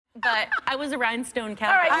But I was a rhinestone All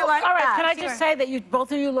cowboy. right, I like all right. that. Can I Sure. just say that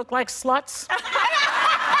both of you look like sluts?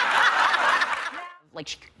 Like,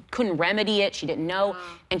 she couldn't remedy it. She didn't know.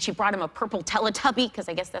 And she brought him a purple Teletubby, because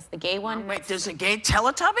I guess that's the gay one. Wait, there's a gay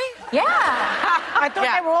Teletubby? Yeah. I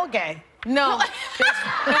thought they were all gay. No,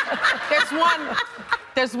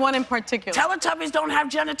 there's one in particular. Teletubbies don't have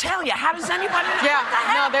genitalia. How does anybody know?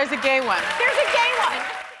 Yeah, no, there's a gay one. There's a gay one.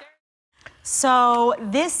 So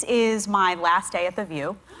this is my last day at The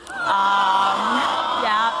View.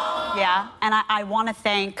 Yeah. And I want to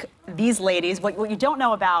thank these ladies. What you don't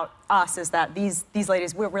know about us is that these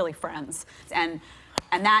ladies, we're really friends. And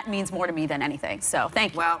that means more to me than anything. So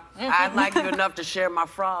thank you. Well, I like you enough to share my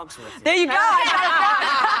frogs with you. There you go.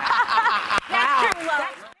 That's true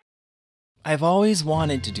love. I've always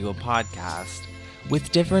wanted to do a podcast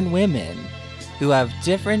with different women who have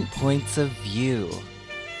different points of view.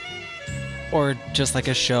 Or just like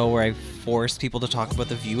a show where I force people to talk about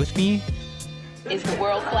The View with me. Is the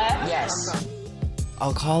world flat? Yes.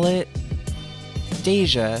 I'll call it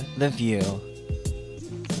Deja The View.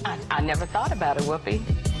 I never thought about it, Whoopi.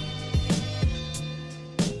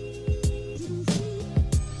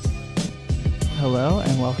 Hello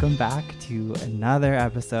and welcome back to another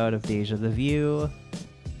episode of Deja The View.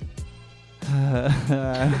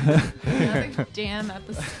 Another damn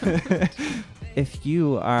episode. If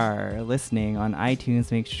you are listening on iTunes,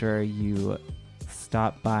 make sure you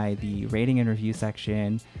stop by the rating and review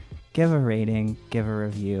section. Give a rating, give a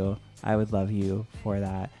review. I would love you for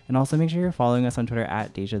that. And also make sure you're following us on Twitter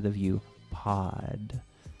at Deja The View Pod.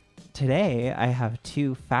 Today, I have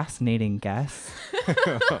two fascinating guests.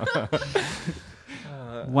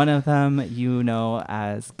 One of them you know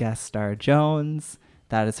as guest star Jones.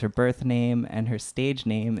 That is her birth name, and her stage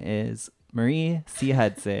name is Marie C.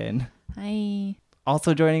 Hudson. Hi.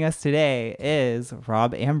 Also joining us today is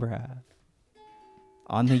Rob Ambra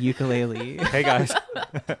on the ukulele. Hey guys.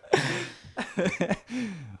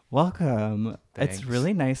 Welcome. Thanks. It's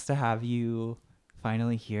really nice to have you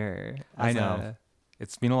finally here. I know.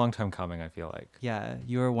 It's been a long time coming, I feel like. Yeah,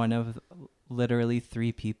 you are one of literally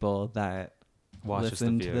 3 people that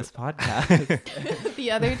listen to this podcast.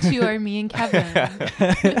 The other two are me and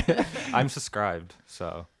Kevin. I'm subscribed,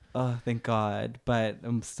 so. Oh, thank God. But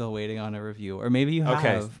I'm still waiting on a review. Or maybe you have.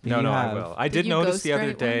 Okay. Maybe No, you I have. will. I did you notice the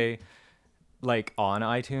other ghostwrite day, like on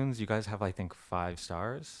iTunes, you guys have, I think, 5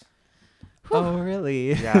 stars. Oh,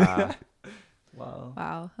 really? Yeah. Well,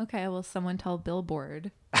 Wow. Okay, well, someone tell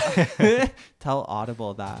Billboard. tell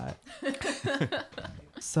Audible that.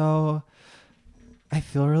 So, I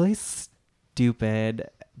feel really stupid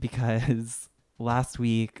because last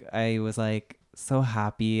week I was like so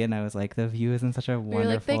happy and I was like, The View is in such a You're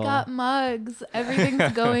wonderful. like, they got mugs.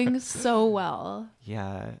 Everything's going so well.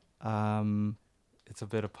 Yeah. It's a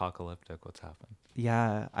bit apocalyptic what's happened.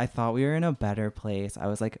 Yeah. I thought we were in a better place. I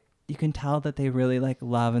was like, you can tell that they really like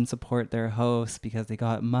love and support their hosts because they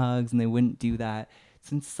got mugs and they wouldn't do that. It's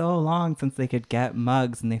been so long since they could get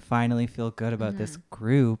mugs and they finally feel good about this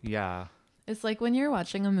group. Yeah. It's like when you're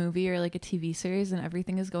watching a movie or like a TV series and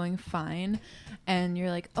everything is going fine and you're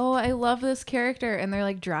like, oh, I love this character. And they're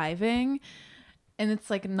like driving and it's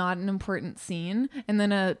like not an important scene. And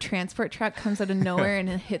then a transport truck comes out of nowhere and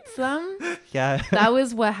it hits them. Yeah. That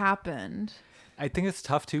was what happened. I think it's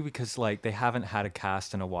tough too because like they haven't had a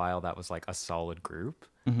cast in a while that was like a solid group.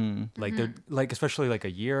 Like they're like, especially like a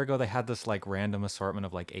year ago, they had this like random assortment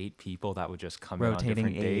of like 8 people that would just come in on Rotating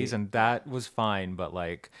different days, 8. and that was fine. But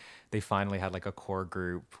like they finally had like a core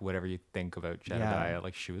group, whatever you think about Jedediah,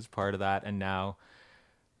 like she was part of that, and now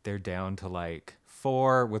they're down to like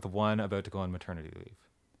 4 with 1 about to go on maternity leave.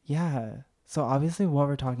 Yeah. So obviously what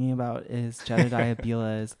we're talking about is Jedediah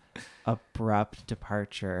Bila's abrupt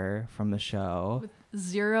departure from the show.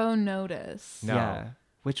 Zero notice. No. Yeah.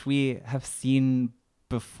 Which we have seen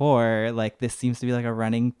before. Like this seems to be like a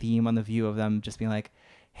running theme on The View of them just being like,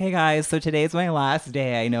 hey guys, so today's my last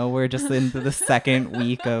day. I know we're just into the second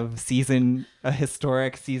week of a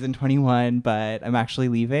historic season 21, but I'm actually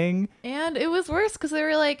leaving. And it was worse because they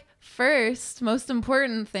were like, first, most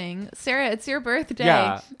important thing, Sarah, it's your birthday.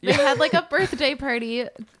 Yeah. They had like a birthday party.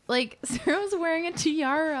 Like Sarah was wearing a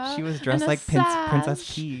tiara. She was dressed and a like Princess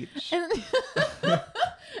sash. Peach.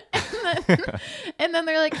 And then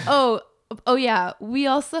they're like, oh yeah, we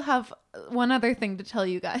also have one other thing to tell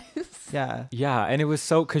you guys. Yeah. Yeah, and it was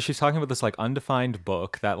so because she's talking about this like undefined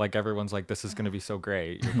book that like everyone's like, this is gonna be so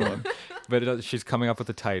great, your book, but she's coming up with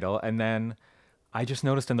the title, and then I just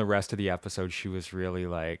noticed in the rest of the episode she was really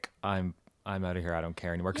like, I'm out of here, I don't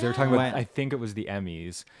care anymore, because they were talking about, I think it was the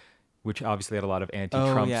Emmys, which obviously had a lot of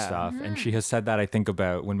anti-Trump yeah. stuff. And she has said that, I think,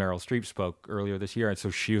 about when Meryl Streep spoke earlier this year. And so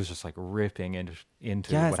she was just like ripping into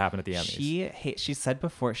Yes, what happened at the Emmys. She said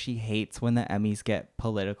before she hates when the Emmys get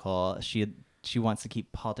political. She wants to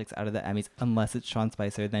keep politics out of the Emmys unless it's Sean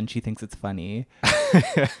Spicer. Then she thinks it's funny.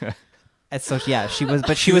 And so yeah, she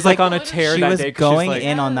was like on a tear She that was day 'cause she's going like-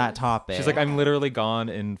 in on that topic. She's like, I'm literally gone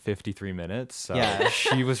in 53 minutes. So Yeah.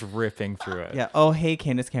 she was ripping through it. yeah. Oh hey,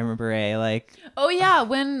 Candace Cameron Bure. Like Oh yeah,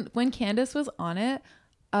 when Candace was on it,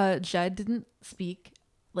 Jed didn't speak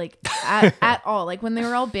like at all. Like when they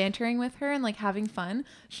were all bantering with her and like having fun,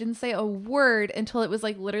 she didn't say a word until it was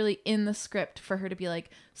like literally in the script for her to be like,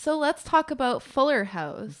 so let's talk about Fuller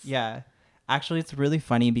House. yeah. Actually, it's really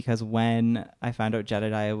funny because when I found out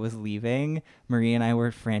Jedediah was leaving, Marie and I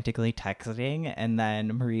were frantically texting, and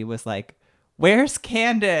then Marie was like, "Where's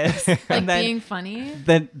Candace?" Like and then being funny.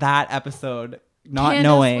 that episode, not Candace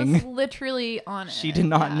knowing, was literally on it. she did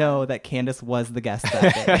not Yeah. know that Candace was the guest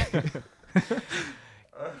that day.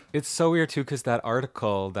 It's so weird too, because that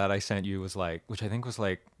article that I sent you was like, which I think was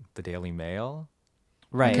like the Daily Mail.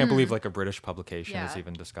 Right. I can't believe like a British publication is Yeah.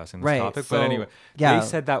 even discussing this Right, topic. so, But anyway, yeah. they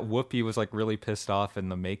said that Whoopi was like really pissed off in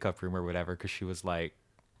the makeup room or whatever because she was like,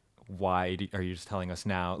 why are you just telling us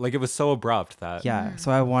now? Like it was so abrupt that. Yeah,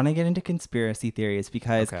 so I want to get into conspiracy theories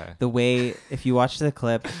because Okay. the way, if you watch the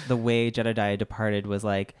clip, the way Jedediah departed was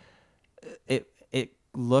like, it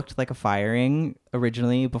looked like a firing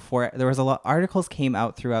originally. Before there was a lot articles came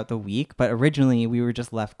out throughout the week, but originally we were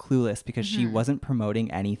just left clueless because she wasn't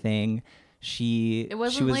promoting anything. It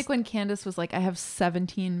wasn't she was, like when Candace was like, I have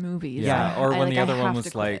 17 movies. Yeah. Or I, when like, the I other one have was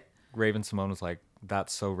to quit. like, Raven Simone was like,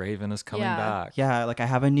 that's so Raven is coming Yeah. back. yeah, like I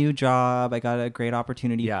have a new job, I got a great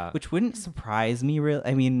opportunity, Yeah. which wouldn't surprise me. Really,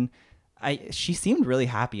 I mean, she seemed really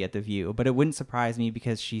happy at The View, but it wouldn't surprise me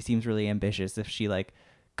because she seems really ambitious. If she like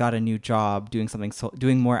got a new job doing something,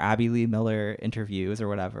 doing more Abby Lee Miller interviews or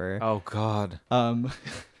whatever. Oh God. Um,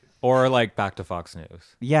 Or like back to Fox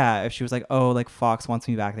News. yeah, if she was like, oh, like Fox wants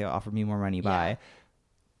me back, they offered me more money, bye.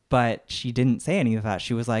 But she didn't say any of that.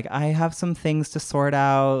 She was like, I have some things to sort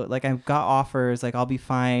out. Like I've got offers. Like I'll be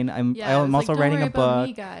fine. I'm Yeah, it was also like, writing Don't a worry about book.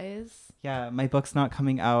 me, guys. Yeah, my book's not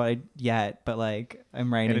coming out yet, but like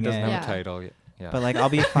I'm writing And it doesn't it. have Yeah. a title. Yeah. But like I'll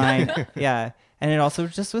be fine. Yeah. And it also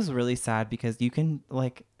just was really sad because you can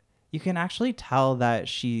actually tell that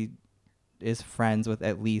she is friends with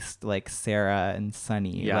at least like Sarah and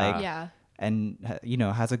Sunny. Yeah. Like, Yeah. and you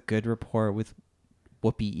know, has a good rapport with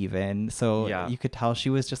Whoopi even. So Yeah. you could tell she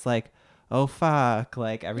was just like, oh fuck,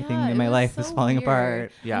 like everything Yeah, in it my was life so is falling weird.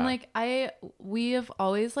 apart. Yeah. And like we have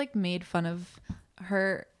always like made fun of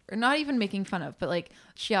her, or not even making fun of, but like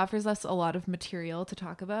she offers us a lot of material to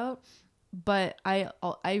talk about. But I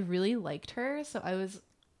really liked her, so I was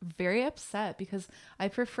very upset because I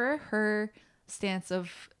prefer her stance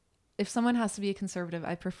of, if someone has to be a conservative,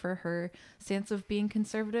 I prefer her stance of being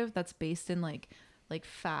conservative that's based in like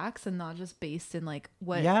facts and not just based in like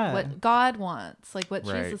what God wants, like what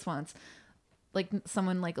Right. Jesus wants, like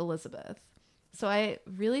someone like Elizabeth. So I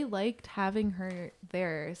really liked having her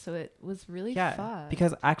there. So it was really fun.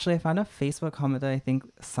 Because actually I found a Facebook comment that I think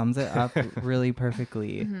sums it up really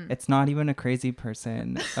perfectly. Mm-hmm. It's not even a crazy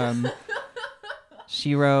person.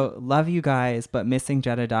 She wrote, love you guys, but missing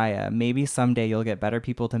Jedediah. Maybe someday you'll get better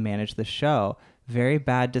people to manage the show. Very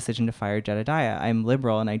bad decision to fire Jedediah. I'm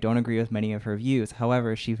liberal and I don't agree with many of her views.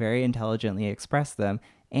 However, she very intelligently expressed them.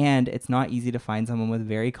 And it's not easy to find someone with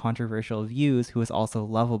very controversial views who is also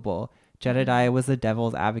lovable. Jedediah was the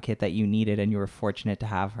devil's advocate that you needed, and you were fortunate to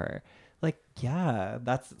have her. Like, yeah,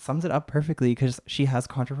 that sums it up perfectly because she has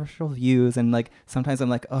controversial views, and like sometimes I'm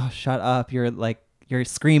like, oh, shut up, you're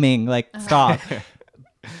screaming, like stop.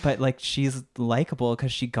 But like she's likable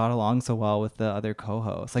because she got along so well with the other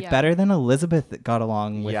co-hosts, like Yeah. better than Elizabeth got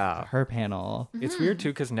along with Yeah. her panel. It's weird too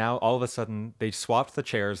because now all of a sudden they swapped the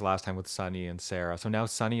chairs last time with Sunny and Sarah, so now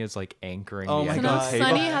Sunny is like anchoring Oh the my end So of now the table.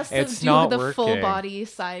 Sunny has to It's do not the full working. body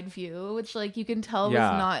side view, which like you can tell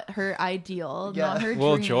Yeah. was not her ideal, Yeah. not her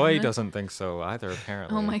Well, dream. Joy doesn't think so either,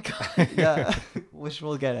 apparently. Oh my god. Yeah, which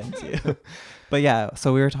we'll get into. But yeah,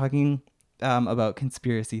 so we were talking about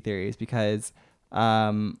conspiracy theories because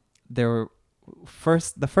there were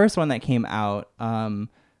the first one that came out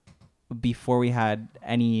before we had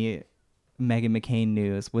any Meghan McCain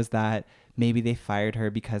news was that maybe they fired her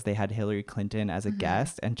because they had Hillary Clinton as a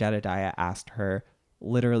guest, and Jedediah asked her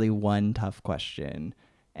literally one tough question,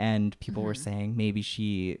 and people were saying maybe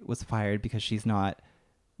she was fired because she's not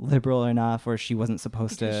liberal enough, or she wasn't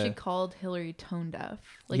supposed Because to. she called Hillary tone deaf,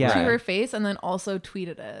 like Yeah. to her face, and then also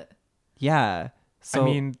tweeted it. Yeah. So I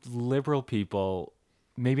mean, liberal people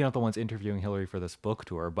maybe not the ones interviewing Hillary for this book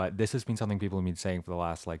tour, but this has been something people have been saying for the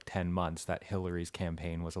last like 10 months, that Hillary's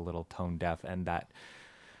campaign was a little tone deaf and that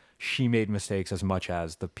she made mistakes as much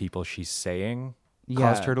as the people she's saying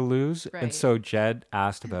caused her to lose. Right. And so Jed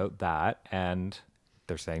asked about that, and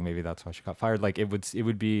they're saying maybe that's why she got fired. Like it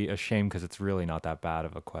would be a shame because it's really not that bad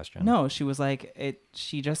of a question. No, she was like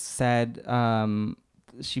she just said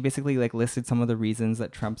she basically like listed some of the reasons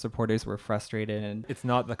that Trump supporters were frustrated, and It's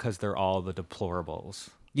not because they're all the deplorables.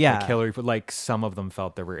 Yeah. Like Hillary, but like some of them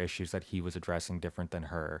felt there were issues that he was addressing different than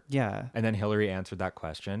her. yeah, And then Hillary answered that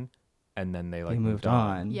question, and then they like they moved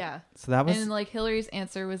on. Yeah. So that was And like Hillary's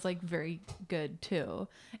answer was like very good too.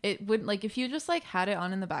 It would like if you just like had it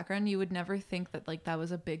on in the background, you would never think that like that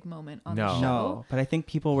was a big moment on the No. show. no, but I think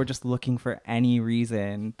people were just looking for any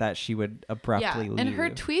reason that she would abruptly leave. And her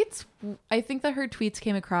tweets, I think that her tweets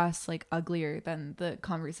came across like uglier than the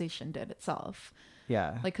conversation did itself.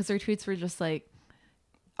 Yeah. Like, because her tweets were just like,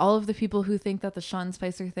 all of the people who think that the Sean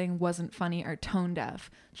Spicer thing wasn't funny are tone deaf,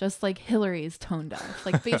 just like Hillary's tone deaf.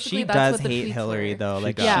 Like, basically, she that's does what the hate tweets Hillary were. though.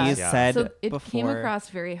 Like does, she's yeah. said So it before. came across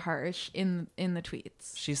very harsh in the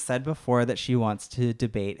tweets. She said before that she wants to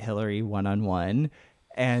debate Hillary one-on-one,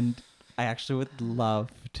 and I actually would love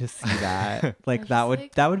to see that. Like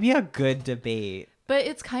just that would be a good debate. But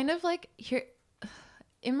it's kind of like here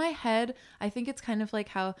in my head, I think it's kind of like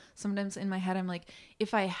how sometimes in my head I'm like,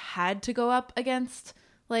 if I had to go up against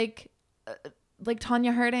like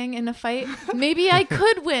Tanya Harding in a fight, maybe I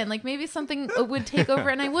could win. Like maybe something would take over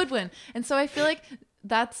and I would win. And so I feel like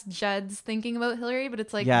that's Jed's thinking about Hillary, but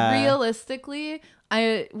it's like realistically,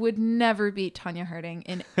 I would never beat Tanya Harding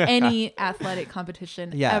in any athletic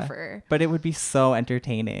competition ever. But it would be so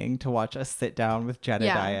entertaining to watch us sit down with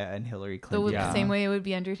Jedediah and Hillary Clinton. The same way it would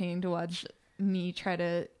be entertaining to watch me try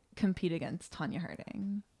to compete against Tanya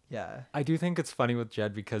Harding. Yeah. I do think it's funny with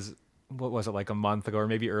Jed because what was it, like a month ago or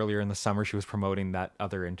maybe earlier in the summer, she was promoting that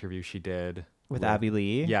other interview she did With Abby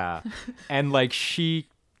Lee. Yeah. And like she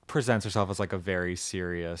presents herself as like a very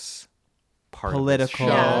serious political, of the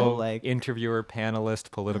show, like interviewer,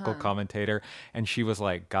 panelist, political commentator. And she was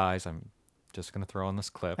like, guys, I'm just going to throw on this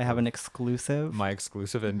clip. I have an exclusive. My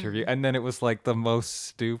exclusive interview. And then it was like the most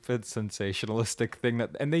stupid, sensationalistic thing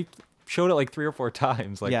that, and they showed it like 3 or 4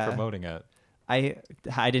 times, like promoting it. I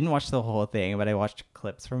didn't watch the whole thing, but I watched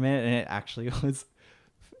clips from it, and it actually was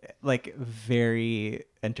like very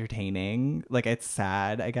entertaining. Like it's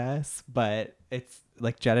sad, I guess, but it's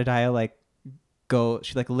like Jedediah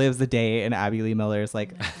she like lives the day in Abby Lee Miller's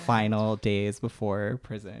like final days before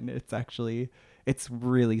prison. It's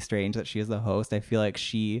really strange that she is the host. I feel like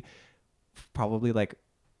she probably like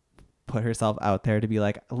put herself out there to be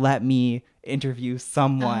like, let me interview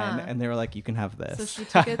someone, and they were like, you can have this. So she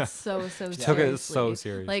took it so seriously. Took it so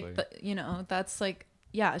seriously. Like that's like,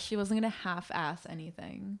 yeah, she wasn't gonna half-ass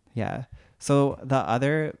anything. Yeah. So the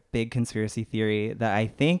other big conspiracy theory that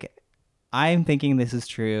I'm thinking this is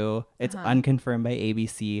true. It's unconfirmed by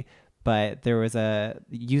ABC, but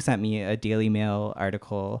you sent me a Daily Mail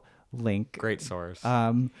article link. Great source.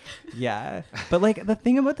 Yeah. But like the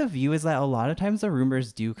thing about The View is that a lot of times the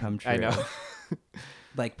rumors do come true. I know.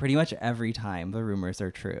 Like pretty much every time the rumors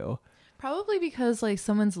are true. Probably because like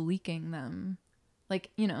someone's leaking them. Like,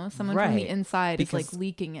 someone from the inside is like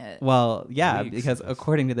leaking it. Well, yeah, Leaks. because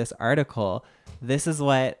according to this article, this is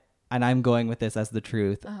what, and I'm going with this as the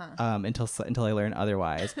truth until I learn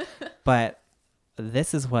otherwise. But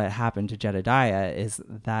this is what happened to Jedediah is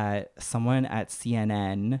that someone at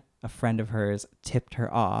CNN, a friend of hers, tipped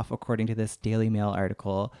her off, according to this Daily Mail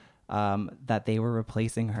article, that they were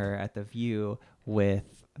replacing her at The View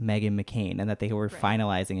with Meghan McCain and that they were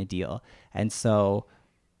finalizing a deal. And so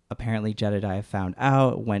apparently Jedediah found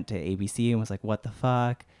out, went to ABC and was like, what the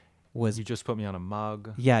fuck? You just put me on a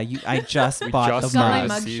mug. Yeah, I just bought just the got my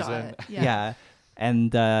mug. mug shot. Yeah.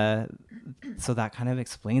 And so that kind of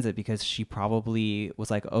explains it because she probably was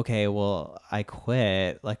like, okay, well, I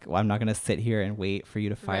quit. Like, I'm not going to sit here and wait for you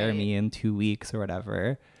to fire me in 2 weeks or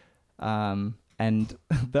whatever. And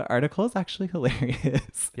the article is actually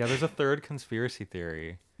hilarious. Yeah, there's a third conspiracy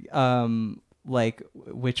theory. Like,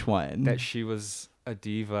 which one? That she was a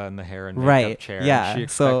diva in the hair and makeup chair. Yeah. She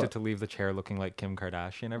expected to leave the chair looking like Kim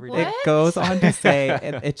Kardashian every day. It goes on to say,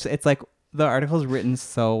 it's like, the article's written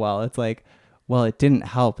so well. It's like, well, it didn't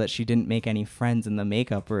help that she didn't make any friends in the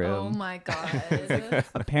makeup room. Oh my God.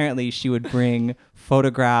 Apparently, she would bring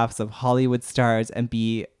photographs of Hollywood stars and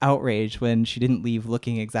be outraged when she didn't leave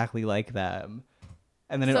looking exactly like them.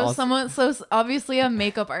 And then So obviously a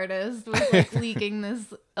makeup artist was like leaking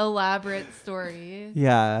this elaborate story.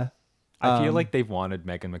 Yeah. I feel like they've wanted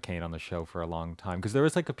Meghan McCain on the show for a long time because there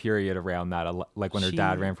was like a period around that, like when her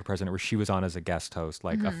dad ran for president, where she was on as a guest host,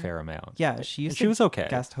 like a fair amount. Yeah, she used she to was okay.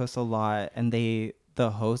 guest host a lot, and the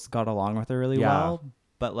hosts got along with her really Yeah. well.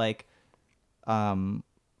 But like,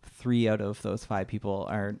 3 out of those 5 people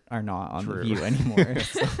are not on The True. View anymore.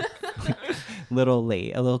 So, little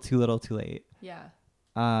late, a little too late. Yeah.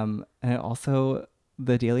 And it also,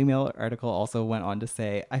 the Daily Mail article also went on to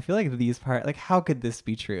say, I feel like like, how could this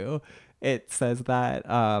be true? It says that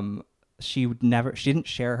she didn't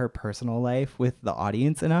share her personal life with the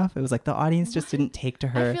audience enough. It was like the audience just didn't take to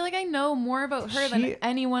her. I feel like I know more about her than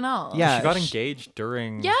anyone else. Yeah, She got engaged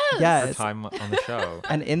during Yes. her Yes. time on the show.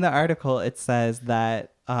 And in the article, it says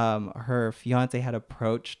that her fiance had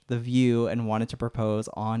approached The View and wanted to propose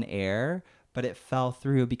on air, but it fell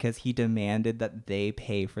through because he demanded that they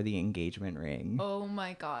pay for the engagement ring. Oh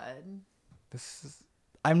my God. This is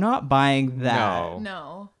I'm not buying that.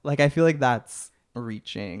 No. Like, I feel like that's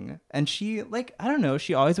reaching. And she, like, I don't know,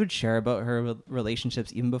 she always would share about her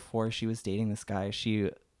relationships even before she was dating this guy.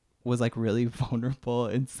 She was like really vulnerable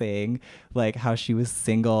in saying like how she was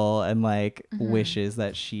single and like wishes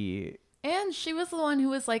that she. And she was the one who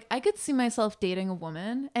was like, I could see myself dating a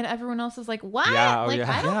woman. And everyone else is like, what? Yeah, oh like,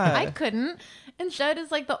 yeah. I couldn't. And Jed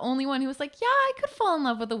is like the only one who was like, yeah, I could fall in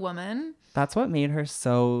love with a woman. That's what made her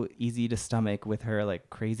so easy to stomach with her like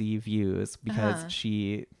crazy views, because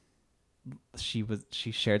she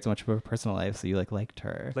shared so much of her personal life, so you liked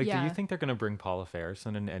her. like, do Yeah. you think they're gonna bring Paula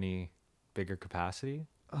Farrison in any bigger capacity?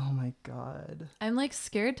 Oh my God. I'm like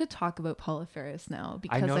scared to talk about Paula Ferris now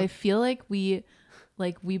because know- I feel like we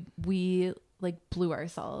blew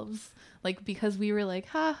ourselves. Like, because we were like,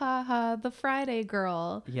 ha ha ha, the Friday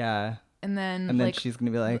girl. Yeah. And then And then she's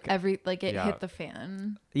gonna be like, it Yeah. hit the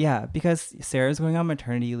fan. yeah, because Sarah's going on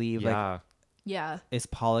maternity leave. Like, Yeah. Yeah. is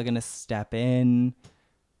Paula gonna step in?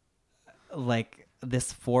 Like,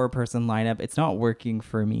 this 4-person lineup, it's not working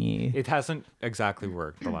for me. It hasn't exactly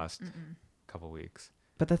worked the last couple weeks.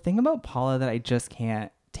 But the thing about Paula that I just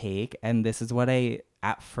can't take, and this is what I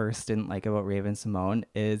at first didn't like about Raven Simone,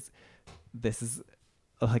 is this is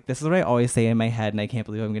what I always say in my head, and I can't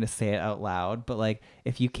believe I'm going to say it out loud, but like,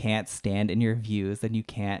 if you can't stand in your views, then you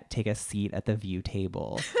can't take a seat at the view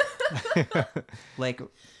table. Like,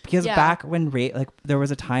 because Yeah. back when there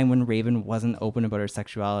was a time when Raven wasn't open about her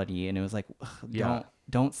sexuality, and it was like, Yeah.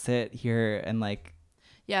 don't sit here and like,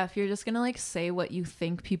 Yeah, if you're just gonna like say what you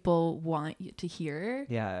think people want you to hear,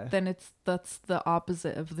 yeah. then that's the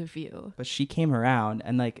opposite of The View. But she came around,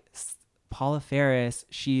 and like Paula Ferris,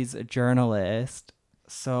 she's a journalist,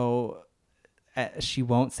 so she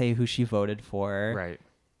won't say who she voted for. Right.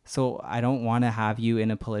 So I don't want to have you in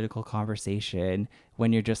a political conversation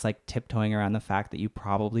when you're just like tiptoeing around the fact that you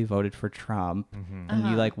probably voted for Trump, and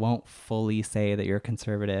you like won't fully say that you're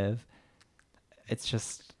conservative. It's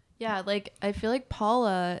just, Yeah, like I feel like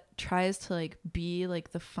Paula tries to like be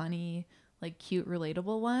like the funny, like cute,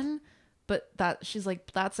 relatable one, but she's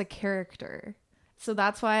like, that's a character. So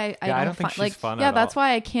that's why I don't don't think fi- she's like fun yeah, at that's all.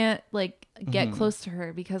 why I can't like get close to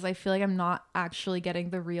her, because I feel like I'm not actually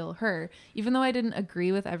getting the real her. Even though I didn't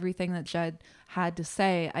agree with everything that Jed had to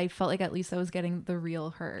say, I felt like at least I was getting the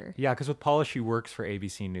real her. Yeah, because with Paula, she works for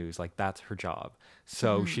ABC News. Like, that's her job.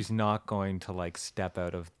 So she's not going to like step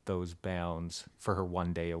out of those bounds for her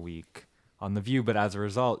one day a week on The View. But as a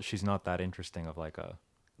result, she's not that interesting of like a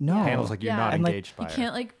no. panels. Like, you're not And, like, engaged by You her.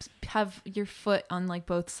 can't like have your foot on like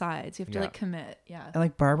both sides. You have to Yeah. like commit. Yeah. And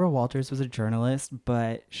like Barbara Walters was a journalist,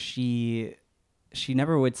 but she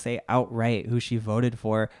never would say outright who she voted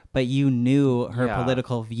for, but you knew her Yeah.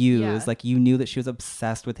 political views. Yeah. Like, you knew that she was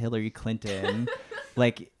obsessed with Hillary Clinton.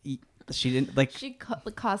 Like, she didn't like. She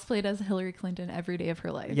cosplayed as Hillary Clinton every day of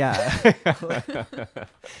her life. Yeah.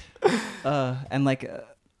 And like,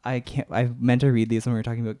 I meant to read these when we were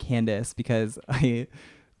talking about Candace, because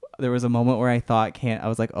there was a moment where I thought I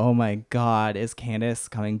was like, oh my God, is Candace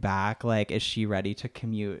coming back? Like, is she ready to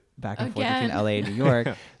commute back and forth Again. between LA and New York?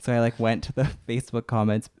 So I like went to the Facebook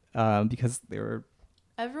comments because they were,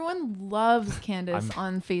 Everyone loves Candace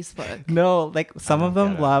on Facebook. no, like some of don't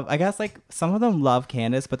them get it. love, I guess like some of them love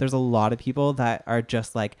Candace, but there's a lot of people that are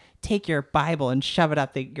just like, take your Bible and shove it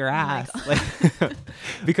up your ass. Like,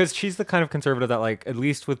 Because she's the kind of conservative that, like, at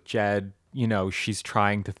least with Jed, you know, she's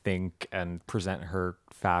trying to think and present her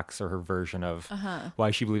facts or her version of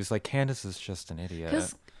why she believes. Like, Candace is just an idiot.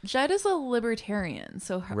 Because Jed is a libertarian,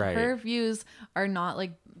 so Right. her views are not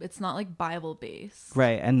like, it's not like Bible based.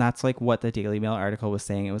 right. And that's like what the Daily Mail article was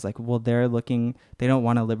saying. It was like, well, they don't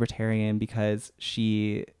want a libertarian because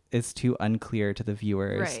she is too unclear to the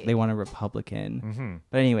viewers. Right. They want a Republican.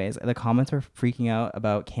 But anyways, the comments were freaking out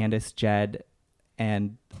about Candace, Jed,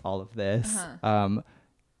 and all of this. So I'm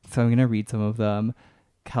going to read some of them.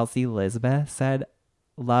 Kelsey Elizabeth said,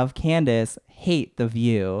 love Candace, hate The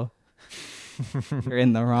View. You're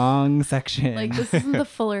in the wrong section. Like, this isn't the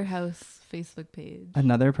Fuller House Facebook page.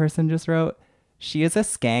 Another person just wrote, she is a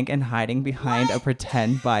skank and hiding behind a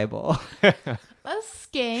pretend Bible. A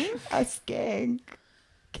skank? A skank.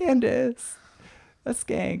 Candace. A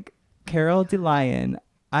skank. Carol DeLion.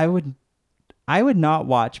 I would not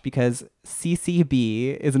watch because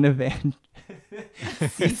CCB is an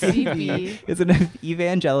CCB is an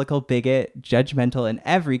evangelical bigot, judgmental in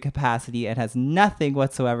every capacity, and has nothing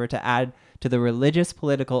whatsoever to add to the religious,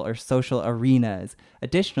 political, or social arenas.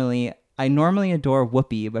 Additionally, I normally adore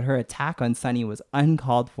Whoopi, but her attack on Sunny was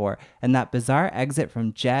uncalled for, and that bizarre exit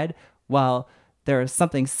from Jed, well, there is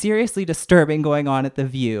something seriously disturbing going on at The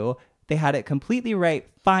View. They had it completely right,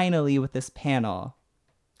 finally, with this panel.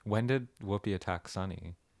 When did Whoopi attack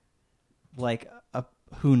Sunny? Like,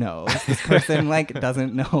 who knows? This person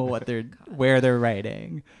doesn't know where they're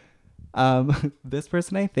writing. This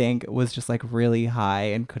person, I think, was just really high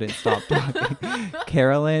and couldn't stop talking.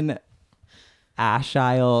 Carolyn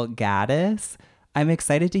Ashile Gaddis. I'm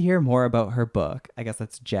excited to hear more about her book. I guess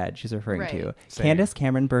that's Jed she's referring to. Same. Candace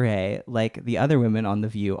Cameron Bure, like the other women on The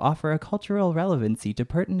View, offer a cultural relevancy to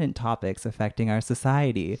pertinent topics affecting our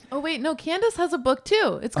society. Oh, wait, no, Candace has a book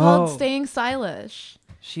too. It's called Oh. Staying Stylish.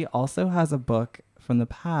 She also has a book from the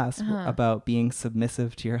past about being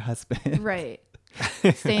submissive to your husband. Right.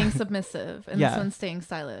 Staying submissive. And Yeah. this one's Staying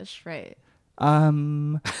Stylish. Right.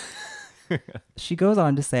 She goes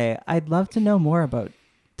on to say, I'd love to know more about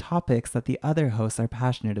topics that the other hosts are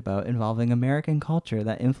passionate about involving American culture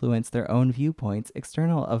that influence their own viewpoints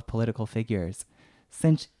external of political figures.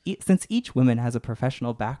 Since each woman has a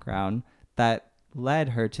professional background that led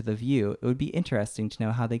her to The View, it would be interesting to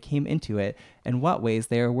know how they came into it and what ways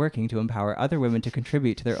they are working to empower other women to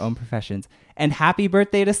contribute to their own professions. And happy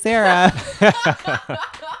birthday to Sarah!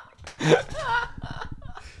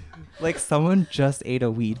 Like someone just ate a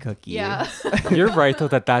weed cookie. Yeah. You're right, though,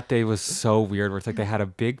 that day was so weird where it's like they had a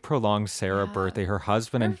big prolonged Sarah birthday. Her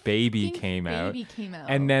husband and baby came out.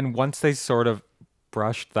 And then once they sort of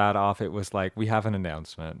brushed that off, it was like, we have an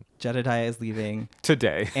announcement. Jedediah is leaving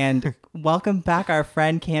today. And welcome back our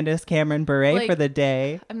friend Candace Cameron Bure for the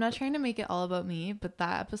day. I'm not trying to make it all about me, but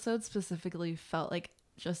that episode specifically felt like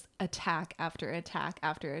just attack after attack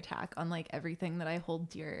after attack on everything that I hold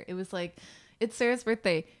dear. It was like, it's Sarah's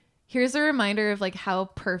birthday. Here's a reminder of how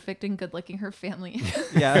perfect and good looking her family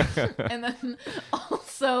is. Yeah. And then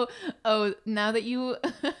also, now that you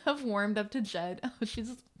have warmed up to Jed,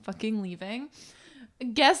 she's fucking leaving.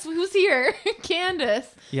 Guess who's here?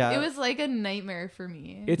 Candace. Yeah. It was like a nightmare for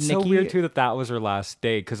me. It's so weird too that was her last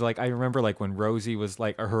day, because I remember when Rosie was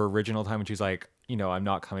her original time when she's like, I'm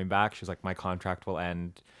not coming back. She's like, my contract will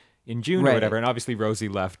end in June or whatever. And obviously Rosie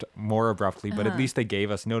left more abruptly, but at least they gave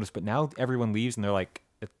us notice. But now everyone leaves and they're like,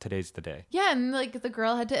 today's the day. Yeah, and the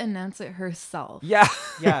girl had to announce it herself. Yeah.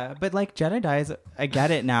 Yeah, but Jedediah's, I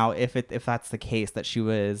get it now if that's the case, that she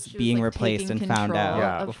was being replaced and found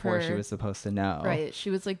out before she was supposed to know. Right.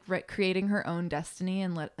 She was creating her own destiny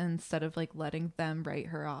and instead of letting them write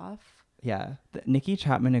her off. Yeah. Nikki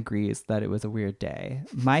Chapman agrees that it was a weird day.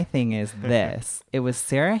 My thing is this. It was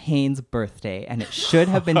Sarah Haynes' birthday, and it should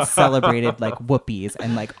have been celebrated like Whoopi's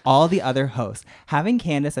and like all the other hosts. Having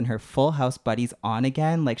Candace and her Full House buddies on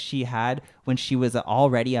again like she had when she was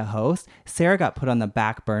already a host, Sarah got put on the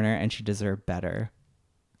back burner and she deserved better.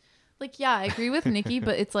 Yeah, I agree with Nikki,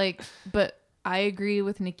 but but I agree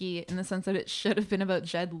with Nikki in the sense that it should have been about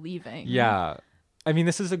Jed leaving. Yeah. I mean,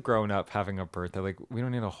 this is a grown-up having a birthday. We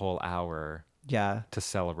don't need a whole hour to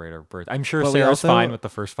celebrate her birthday. I'm sure Sarah's fine with the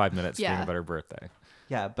first 5 minutes being about her birthday.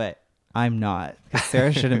 Yeah, but I'm not. Because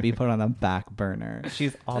Sarah shouldn't be put on the back burner.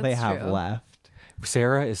 She's all they have left.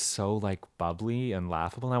 Sarah is so bubbly and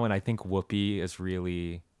laughable now, and I think Whoopi is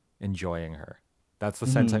really enjoying her. That's the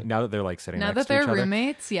sense. Now that they're sitting now next that to each they're other.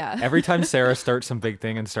 roommates, yeah. Every time Sarah starts some big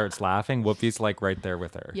thing and starts laughing, Whoopi's right there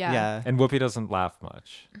with her. Yeah. And Whoopi doesn't laugh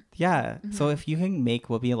much. Yeah. So if you can make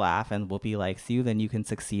Whoopi laugh and Whoopi likes you, then you can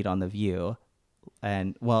succeed on The View.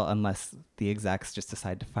 And unless the execs just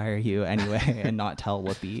decide to fire you anyway and not tell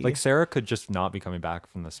Whoopi. Sarah could just not be coming back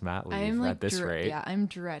from this mat leave at this rate. Yeah, I'm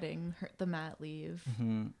dreading the mat leave.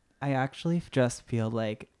 Mm-hmm. I actually just feel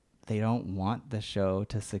like they don't want the show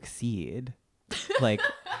to succeed.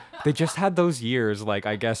 They just had those years,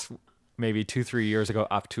 I guess maybe 2-3 years ago,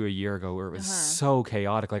 up to a year ago, where it was so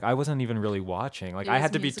chaotic. I wasn't even really watching. I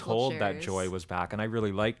had to be told that Joy was back, and I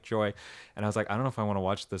really liked Joy. And I was like, I don't know if I want to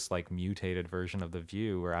watch this mutated version of The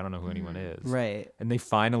View where I don't know who anyone is. Right. And they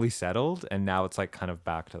finally settled, and now it's kind of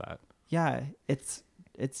back to that. yeah, it's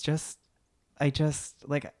just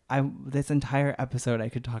this entire episode I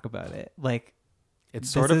could talk about it. Like, It's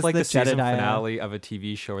this sort of is like the season Jedediah finale of a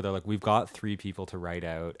TV show where they're like, we've got 3 people to write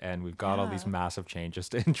out and we've got all these massive changes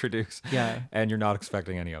to introduce. Yeah. And you're not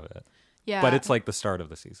expecting any of it. Yeah. But it's like the start of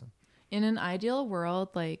the season. In an ideal world,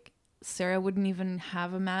 like Sarah wouldn't even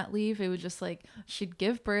have a mat leave. It would just like she'd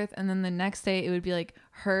give birth and then the next day it would be like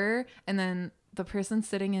her and then the person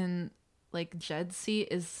sitting in like Jed's seat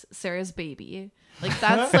is Sarah's baby. Like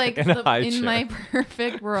that's like in my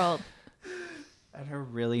perfect world. And her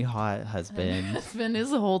really hot husband. Husband is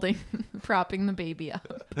holding, propping the baby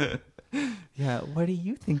up. Yeah, what do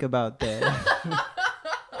you think about this?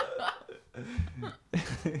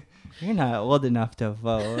 You're not old enough to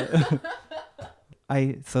vote.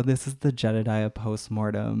 So this is the Jedediah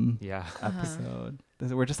postmortem episode.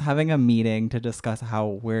 We're just having a meeting to discuss how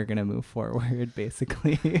we're gonna move forward,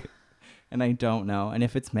 basically. And I don't know. And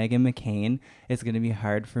if it's Meghan McCain, it's gonna be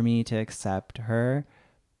hard for me to accept her.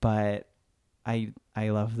 But I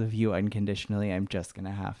love The View unconditionally. I'm just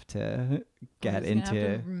gonna have to get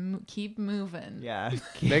into keep moving. Yeah.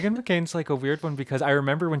 Meghan McCain's like a weird one because I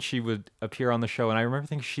remember when she would appear on the show and I remember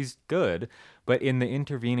thinking she's good, but in the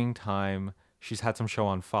intervening time she's had some show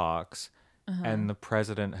on Fox and the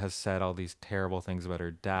president has said all these terrible things about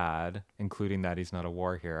her dad, including that he's not a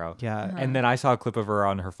war hero. Yeah. And then I saw a clip of her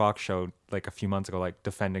on her Fox show like a few months ago, like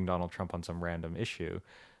defending Donald Trump on some random issue.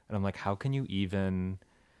 And I'm like, how can you even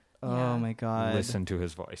Oh my God. listen to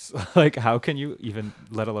his voice? Like, how can you even,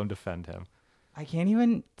 let alone defend him? I can't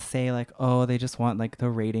even say like, oh, they just want like the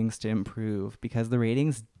ratings to improve, because the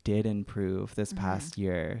ratings did improve this past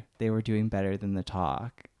year. They were doing better than the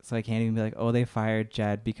talk. So I can't even be like, oh, they fired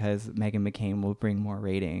Jed because Meghan McCain will bring more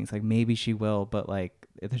ratings. Like maybe she will, but like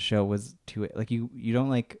the show was too, like you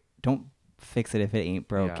don't fix it if it ain't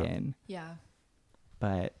broken. Yeah.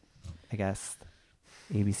 But I guess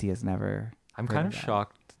ABC has never. I'm heard kind of that.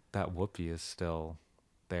 shocked that Whoopi is still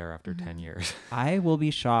there after 10 years. I will be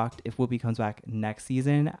shocked if Whoopi comes back next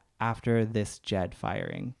season after this Jed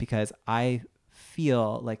firing, because I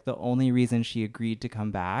feel like the only reason she agreed to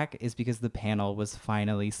come back is because the panel was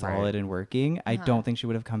finally solid and working. I don't think she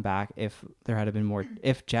would have come back if there had been more.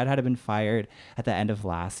 If Jed had been fired at the end of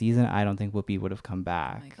last season, I don't think Whoopi would have come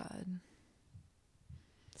back. Oh my God.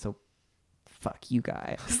 So fuck you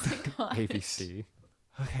guys. Oh my God. ABC.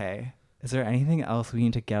 Okay. Is there anything else we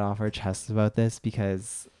need to get off our chests about this?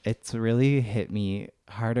 Because it's really hit me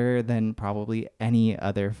harder than probably any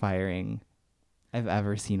other firing I've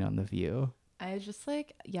ever seen on The View. I just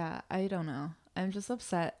like, yeah, I don't know. I'm just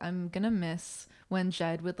upset. I'm gonna miss when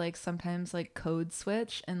Jed would like sometimes like code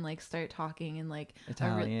switch and like start talking in like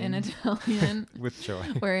in Italian With joy.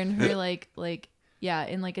 or in her like yeah,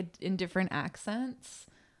 in like in different accents.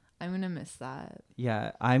 I'm gonna miss that.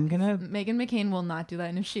 Yeah, I'm gonna. Meghan McCain will not do that,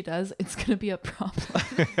 and if she does, it's gonna be a problem.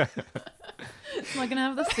 It's not gonna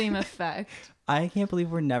have the same effect. I can't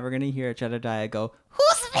believe we're never gonna hear Jedediah go,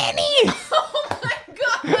 "Who's Vinny?" Oh my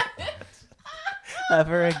God.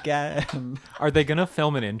 ever again. Are they gonna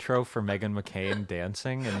film an intro for Meghan McCain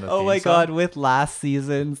dancing in the Oh theme my song? God, with last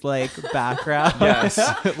season's like background. Yes.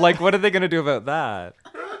 Like, what are they gonna do about that?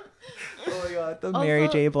 Oh my God, the Mary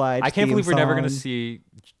J. Blige. I can't theme believe we're never gonna song. see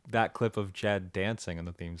that clip of Jed dancing in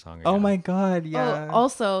the theme song again. Oh my God, yeah. Oh,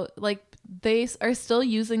 also, like they are still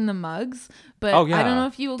using the mugs, but Oh, yeah. I don't know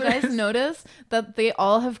if you guys noticed that they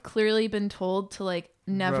all have clearly been told to like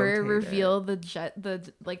never Rotate reveal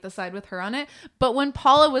the side with her on it. But when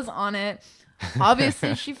Paula was on it,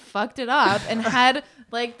 obviously she fucked it up and had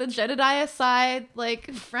like the Jedediah side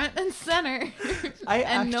like front and center,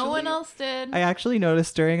 no one else did. I actually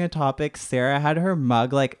noticed during a topic, Sarah had her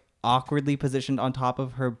mug like awkwardly positioned on top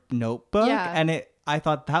of her notebook, Yeah. and I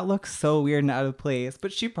thought that looked so weird and out of place,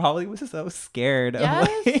 but she probably was so scared of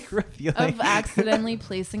like revealing of accidentally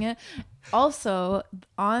placing it. Also,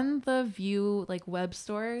 on the View like web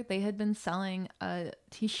store, they had been selling a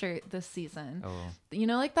t-shirt this season. Oh. You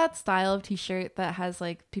know, like that style of t-shirt that has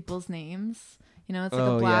like people's names. You know, it's like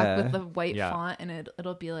Oh, a black yeah. with the white Yeah. font, and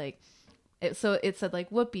it'll be like so it said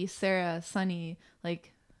like Whoopi, Sarah, Sunny,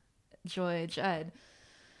 like Joy, Jed.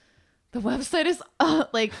 The website is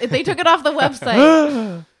like they took it off the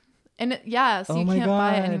website. And so Oh you my can't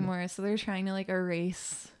buy it God. anymore. So they're trying to like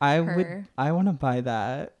erase I her. want to buy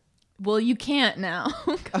that. Well, you can't now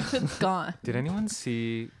because it's gone. Did anyone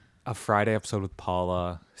see a Friday episode with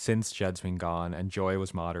Paula since Jed's been gone and Joy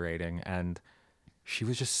was moderating and she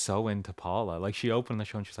was just so into Paula? Like she opened the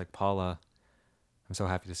show and she's like, "Paula, I'm so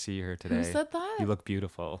happy to see you here today. Who said that? You look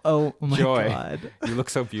beautiful." Oh my Joy, God. you look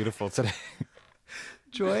so beautiful today.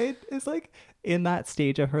 Joy is like in that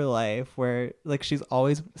stage of her life where like she's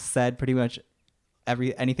always said pretty much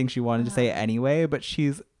anything she wanted to say anyway, but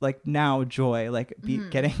she's like now Joy, like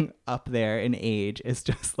getting up there in age is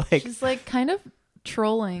just like She's like kind of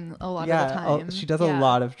trolling a lot of the time. she does a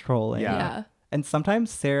lot of trolling. Yeah. And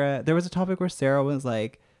sometimes Sarah, there was a topic where Sarah was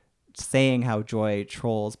like saying how Joy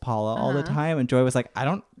trolls Paula all the time, and Joy was like, I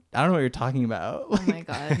don't know what you're talking about. Oh my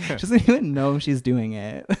God. She doesn't even know she's doing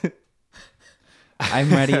it.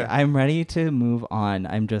 I'm ready to move on.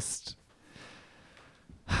 I'm just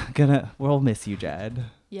we'll miss you, Jed.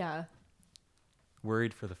 Yeah.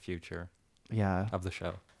 Worried for the future Yeah. of the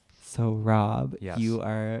show. So Rob, Yes. you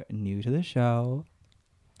are new to the show.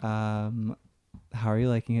 How are you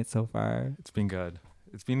liking it so far? It's been good.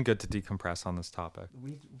 It's been good to decompress on this topic.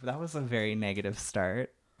 That was a very negative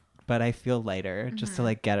start, but I feel lighter just to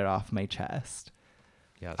like get it off my chest.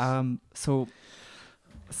 Yes. So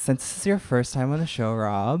since this is your first time on the show,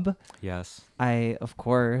 Rob, Yes. I of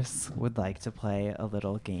course would like to play a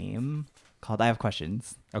little game called I Have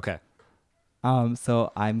Questions. Okay.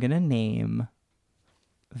 So I'm gonna name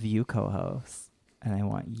View co-hosts, and I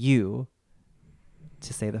want you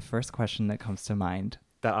to say the first question that comes to mind.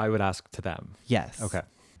 That I would ask to them. Yes. Okay.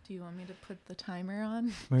 Do you want me to put the timer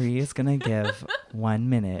on? Marie is gonna give 1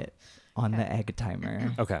 minute on the egg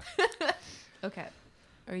timer. Okay. Okay.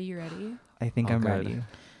 Are you ready? I think Oh, I'm good. ready.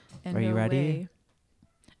 And Are you ready? away.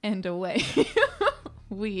 And away.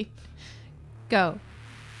 We go.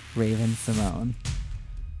 Raven Simone.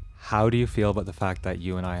 How do you feel about the fact that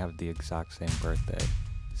you and I have the exact same birthday,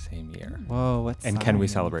 same year? Whoa, what's And can we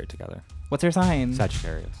sign? celebrate together? What's her sign?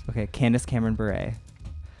 Sagittarius. Okay, Candace Cameron Bure.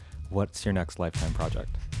 What's your next lifetime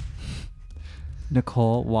project?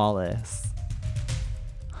 Nicole Wallace.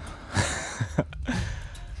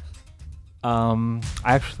 I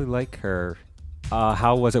actually like her.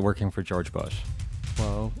 How was it working for George Bush?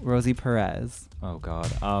 Whoa. Rosie Perez. Oh God.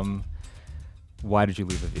 Why did you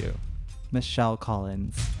leave The View? Michelle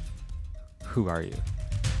Collins. Who are you?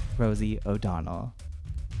 Rosie O'Donnell.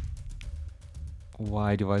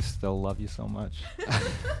 Why do I still love you so much?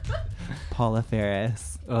 Paula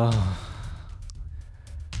Ferris. Oh.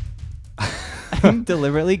 I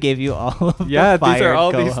deliberately gave you all of Yeah, the these are fired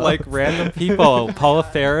all these co-hosts. like random people. Paula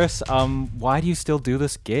Ferris, why do you still do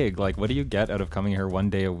this gig? Like, what do you get out of coming here one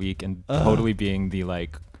day a week and totally being the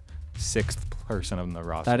like sixth person on the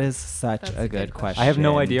roster? That is such That's a good question. I have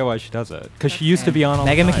no idea why she does it. Because she used to be on all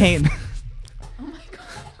Megan the time. McCain. Oh my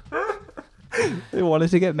god. I wanted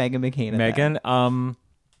to get Megan McCain. Megan,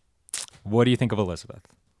 what do you think of Elizabeth?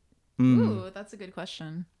 Ooh, that's a good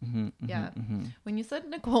question. Yeah. When you said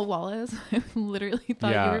Nicole Wallace, I literally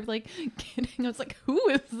thought Yeah. you were like kidding. I was like, who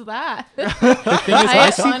is that? The thing is, I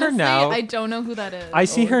see her honestly, now. I don't know who that is. I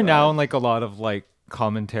see her now in like a lot of like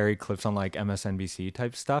commentary clips on like MSNBC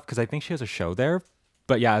type stuff because I think she has a show there.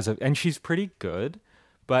 But yeah, and she's pretty good.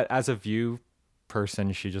 But as a View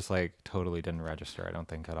person, she just like totally didn't register. I don't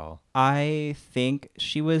think at all. I think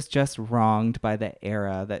she was just wronged by the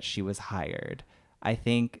era that she was hired. I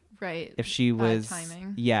think Right. if she Bad was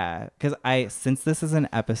timing. Yeah, because since this is an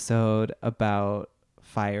episode about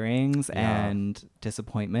firings and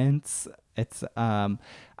disappointments, it's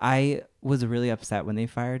I was really upset when they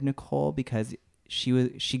fired Nicole because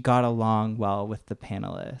she got along well with the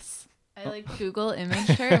panelists. I like Google imaged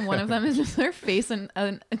her, and one of them is just her face, and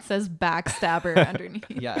it says backstabber underneath.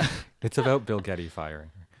 Yeah. It's about Bill Getty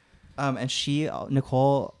firing her. And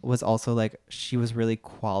Nicole was also like, she was really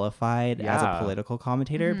qualified as a Yeah. political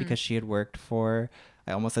commentator because she had worked for,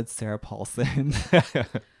 I almost said Sarah Paulson.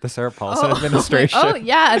 The Sarah Paulson administration. Oh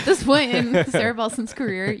yeah, at this point in Sarah Paulson's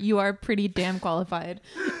career, you are pretty damn qualified.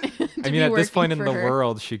 I mean, at this point in the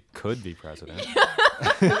world, she could be president.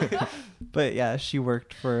 But yeah, she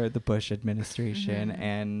worked for the Bush administration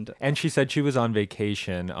And she said she was on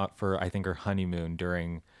vacation for, I think, her honeymoon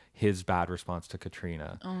during his bad response to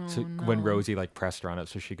Katrina. When Rosie like pressed her on it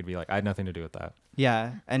so she could be like, I had nothing to do with that.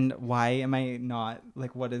 yeah. And why am I not,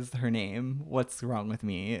 like, what is her name? What's wrong with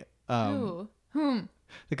me? Who? Whom?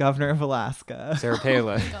 The governor of Alaska. Sarah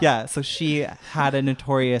Palin. Yeah, so she had a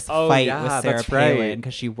notorious Oh, fight yeah, with Sarah that's Palin right.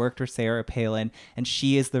 because she worked with Sarah Palin, and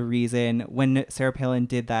she is the reason when Sarah Palin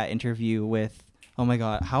did that interview with, oh my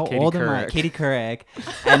god, how Katie old am I? Couric. Katie Couric,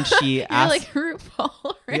 and she You're asked, like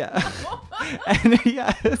RuPaul. Right? yeah, and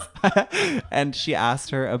yes, and she asked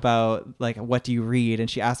her about like, what do you read, and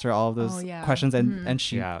she asked her all of those Oh, yeah. questions, and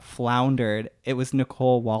she Yeah. floundered. It was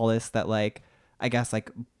Nicole Wallace that, like, I guess,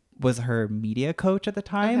 like, was her media coach at the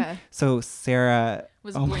time. Okay. So Sarah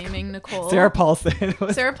Was oh my blaming God. Nicole. Sarah Paulson.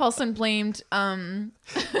 Sarah Paulson blamed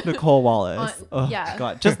Nicole Wallace. Oh yeah.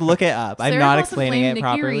 God, just look it up. I'm Sarah not Paulson explaining blamed it Nikki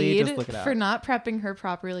properly. Reed Just look it up. for not prepping her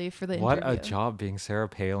properly for the What interview. a job being Sarah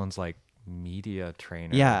Palin's like media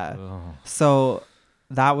trainer. Yeah. Ugh. So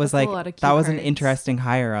that was That's a like lot of key that was an cards. interesting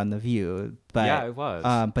hire on The View. But Yeah, it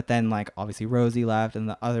was. But then like obviously Rosie left and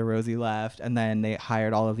the other Rosie left, and then they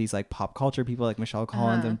hired all of these like pop culture people like Michelle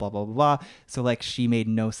Collins and blah blah blah blah. So like she made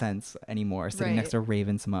no sense anymore sitting next to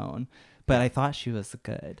Raven Simone. But I thought she was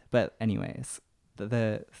good. But anyways,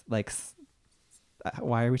 the like.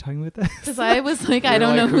 Why are we talking about this? Because I was like, I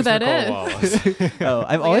don't know who that is. Oh,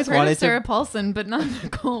 I've Like, always I've heard wanted of Sarah to. Paulson, but not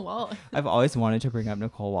Nicole Wallace. I've always wanted to bring up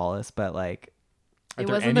Nicole Wallace, but like It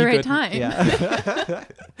there wasn't any the right good- time. yeah.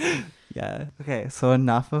 Yeah. Okay. So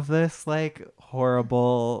enough of this like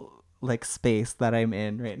horrible like space that I'm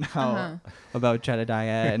in right now about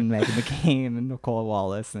Jedediah and Meghan McCain and Nicole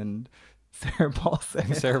Wallace and Sarah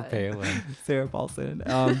Paulson. Sarah Palin, Sarah Paulson.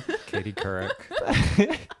 Katie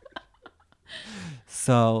Couric.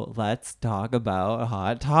 So let's talk about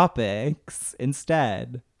hot topics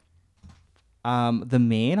instead. The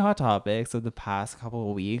main hot topics of the past couple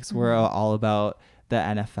of weeks were all about the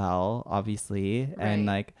NFL, obviously, and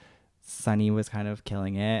Right. like Sunny was kind of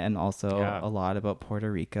killing it, and also Yeah. a lot about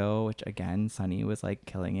Puerto Rico, which again, Sunny was like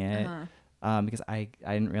killing it. Because I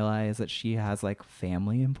didn't realize that she has like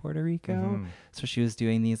family in Puerto Rico. So she was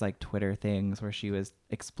doing these like Twitter things where she was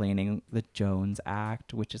explaining the Jones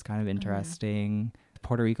Act, which is kind of interesting.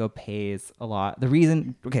 Puerto Rico pays a lot. The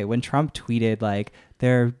reason, okay, when Trump tweeted like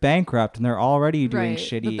they're bankrupt and they're already doing Right.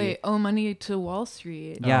 shitty. But they owe money to Wall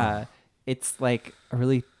Street. Yeah, it's like a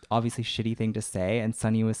really obviously shitty thing to say. And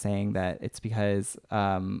Sunny was saying that it's because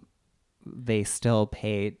they still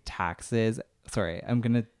pay taxes. Sorry, I'm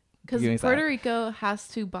gonna. Because give you an Puerto example. Rico has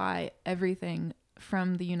to buy everything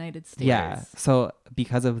from the United States. Yeah. So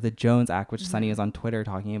because of the Jones Act, which Sunny is on Twitter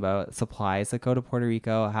talking about, supplies that go to Puerto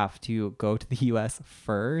Rico have to go to the U.S.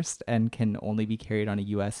 first and can only be carried on a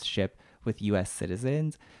U.S. ship with U.S.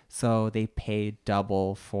 citizens. So they pay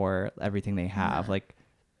double for everything they have. Like,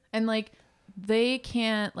 And like they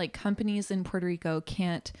can't, like companies in Puerto Rico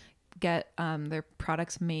can't get their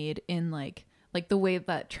products made in like the way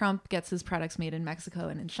that Trump gets his products made in Mexico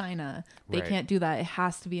and in China. They Right. can't do that. It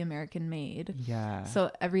has to be American made. yeah. So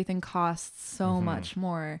everything costs so much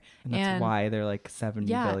more. and that's why they're like 70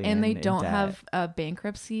 billion and they in don't debt. have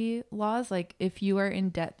bankruptcy laws. Like if you are in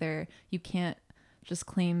debt there, you can't just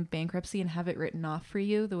claim bankruptcy and have it written off for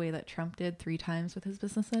you the way that Trump did 3 times with his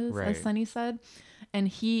businesses, Right. as Sunny said. And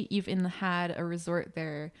he even had a resort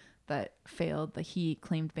there that failed that he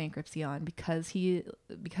claimed bankruptcy on because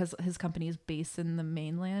his company is based in the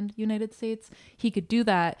mainland United States. He could do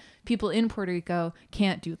that. People in Puerto Rico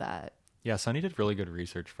can't do that. Yeah, Sunny did really good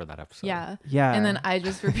research for that episode. Yeah. Yeah. And then I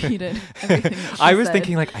just repeated everything that she I was said.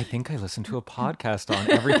 thinking like, I think I listened to a podcast on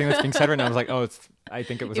everything that's being said right now. I was like, oh, I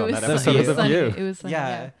think it was It on was that episode of The Sunny. View. It was Sunny,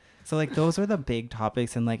 yeah. So like those were the big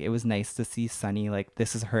topics, and like it was nice to see Sunny like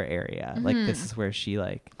this is her area. Like this is where she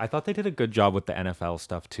like I thought they did a good job with the NFL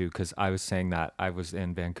stuff too, because I was saying that I was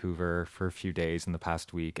in Vancouver for a few days in the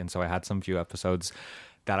past week, and so I had some few episodes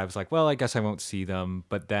that I was like, well, I guess I won't see them,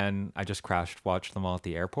 but then I just watched them all at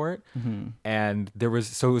the airport, and it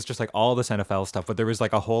was just like all this NFL stuff, but there was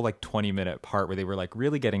like a whole like 20-minute part where they were like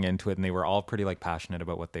really getting into it, and they were all pretty like passionate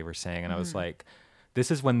about what they were saying, and I was like,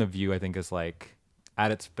 this is when The View I think is like at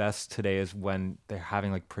its best today, is when they're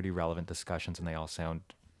having like pretty relevant discussions and they all sound,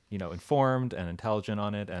 informed and intelligent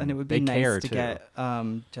on it, and and it would be they care nice to too. get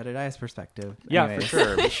Jedediah's perspective. Yeah, Anyways. for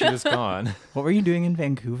sure. But she was gone. What were you doing in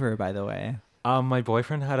Vancouver, by the way? My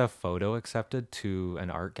boyfriend had a photo accepted to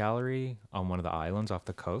an art gallery on one of the islands off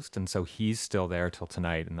the coast, and so he's still there till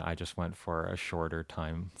tonight, and I just went for a shorter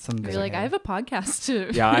time. You're like, I have a podcast too.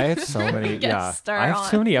 Yeah, I had so many. Guest star I have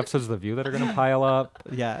so on. many episodes of The View that are gonna pile up.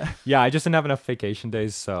 Yeah. Yeah, I just didn't have enough vacation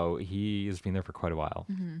days, so he has been there for quite a while.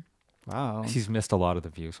 Wow. He's missed a lot of The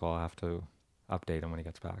View, so I'll have to update him when he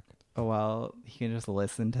gets back. Oh, well, he can just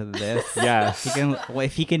listen to this. Yes. He can. Well,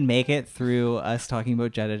 if he can make it through us talking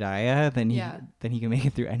about Jedediah, then he can make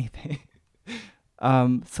it through anything.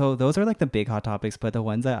 So those are like the big hot topics, but the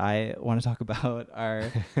ones that I want to talk about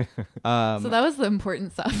are. So that was the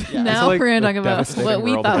important stuff. Yeah. Now So, like, we're gonna the talk about devastating what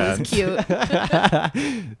we world thought was events.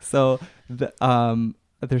 cute. So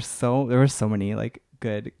there were so many like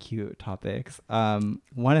good cute topics.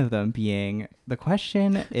 One of them being the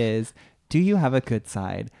question is, do you have a good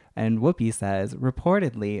side? And Whoopi says,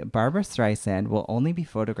 reportedly, Barbara Streisand will only be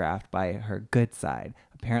photographed by her good side.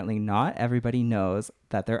 Apparently not everybody knows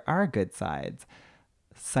that there are good sides.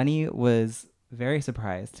 Sunny was very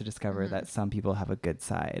surprised to discover that some people have a good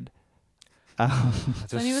side.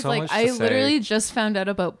 Sunny was so like, much to I say. literally just found out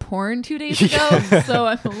about porn 2 days ago, so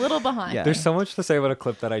I'm a little behind. Yeah. There's so much to say about a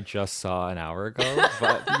clip that I just saw an hour ago,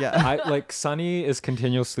 but Sunny is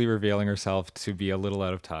continuously revealing herself to be a little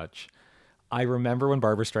out of touch. I remember when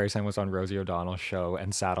Barbara Streisand was on Rosie O'Donnell's show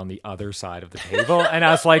and sat on the other side of the table, and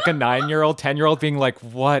as like a 9-year-old, 10-year-old being like,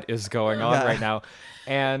 what is going on right now?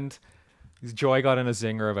 And Joy got in a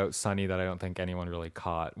zinger about Sunny that I don't think anyone really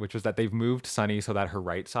caught, which was that they've moved Sunny so that her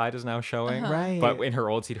right side is now showing. Right. But in her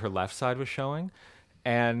old seat, her left side was showing.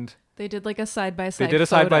 And They did like a side-by-side they did a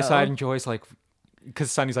photo. side-by-side, and Joy's like,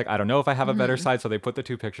 because Sunny's like, I don't know if I have a better side. So they put the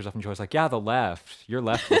two pictures up, and Joy's like, yeah, the left. Your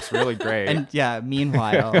left looks really great. And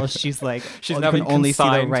meanwhile, she's like, She's you now can been only see the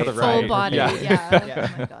consigned right to the side. Full right. body. Yeah. Yeah.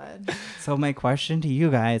 Oh my god. So my question to you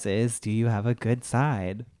guys is, do you have a good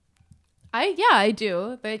side? I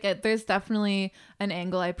do. Like, there's definitely an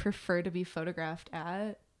angle I prefer to be photographed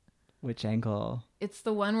at. Which angle? It's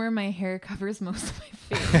the one where my hair covers most of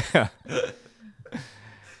my face.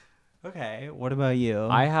 Okay, what about you?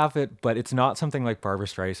 I have it, but it's not something like Barbara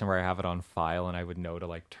Streisand where I have it on file and I would know to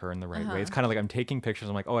like turn the right way. It's kind of like I'm taking pictures.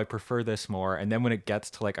 I'm like, oh, I prefer this more. And then when it gets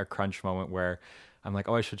to like a crunch moment where I'm like,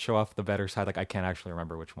 oh, I should show off the better side. Like I can't actually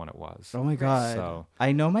remember which one it was. Oh my god. So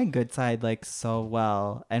I know my good side like so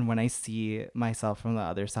well, and when I see myself from the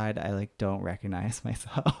other side, I like don't recognize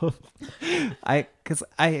myself. Cuz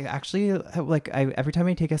I actually like every time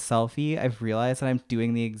I take a selfie, I've realized that I'm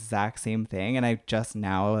doing the exact same thing, and I just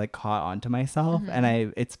now like caught on to myself,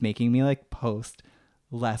 and it's making me like post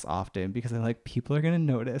less often because I'm like, people are gonna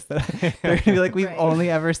notice that they're gonna be like, we've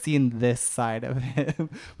only ever seen this side of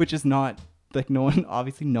him, which is not like no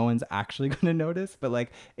one's actually gonna notice, but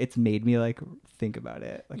like it's made me like think about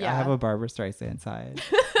it. Like I have a Barbara Streisand side.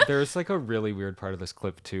 there's like a really weird part of this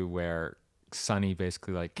clip too where Sunny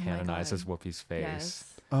basically like Oh my canonizes God. Whoopi's face.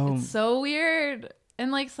 Yes. Oh, It's so weird.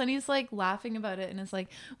 And like Sunny's like laughing about it and it's like,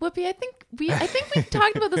 Whoopi, I think we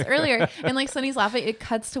talked about this earlier. And like Sunny's laughing, it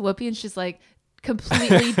cuts to Whoopi and she's like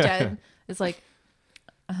completely dead. It's like,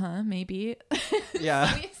 maybe.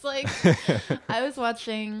 Yeah. Sunny's like, I was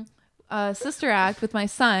watching Sister Act with my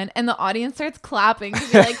son, and the audience starts clapping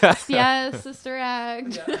to be like, yes, Sister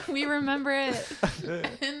Act. We remember it.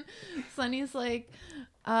 And Sunny's like,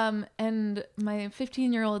 and my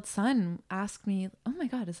 15-year-old son asked me, oh my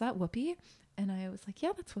God, is that Whoopi? And I was like,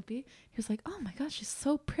 yeah, that's Whoopi. He was like, oh my gosh, she's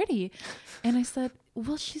so pretty. And I said,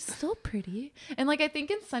 well, she's still pretty. And like, I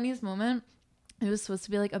think in Sunny's moment, it was supposed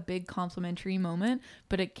to be like a big complimentary moment,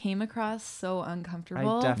 but it came across so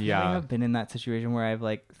uncomfortable. I definitely have been in that situation where I've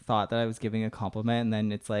like thought that I was giving a compliment, and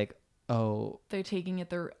then it's like, oh, they're taking it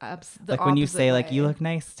the like when you say way. like, you look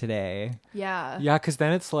nice today. Yeah. Yeah, because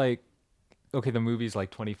then it's like, okay, the movie's like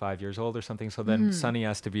 25 years old or something. So then Sunny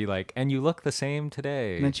has to be like, and you look the same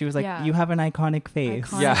today. And then she was like, Yeah. you have an iconic face.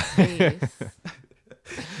 Iconic face.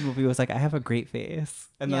 The movie was like, I have a great face,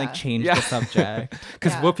 and then like Yeah. changed the subject.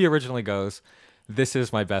 Because Yeah. Whoopi originally goes, this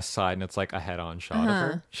is my best side, and it's like a head-on shot of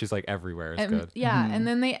her. She's like everywhere is And, good. yeah, and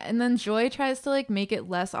then Joy tries to like make it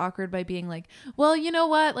less awkward by being like, well, you know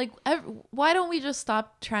what? Like, why don't we just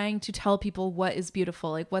stop trying to tell people what is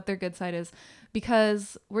beautiful, like what their good side is,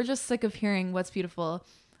 because we're just sick of hearing what's beautiful.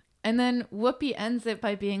 And then Whoopi ends it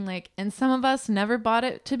by being like, and some of us never bought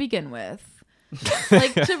it to begin with.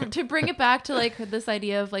 Like to bring it back to like this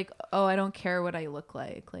idea of like, oh, I don't care what I look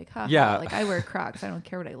like. Like, haha, Yeah. like I wear Crocs. I don't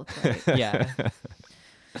care what I look like. Yeah.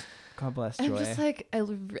 God bless Joy. I'm just like, I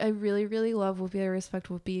really, really love Whoopi. I respect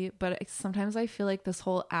Whoopi, but sometimes I feel like this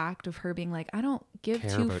whole act of her being like, I don't give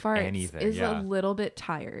Care two about farts anything, is yeah. a little bit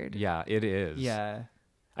tired. Yeah, it is. Yeah.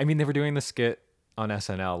 I mean, they were doing the skit on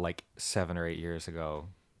SNL like 7 or 8 years ago,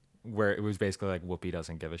 where it was basically like Whoopi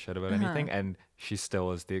doesn't give a shit about anything, and she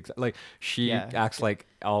still is the like she acts like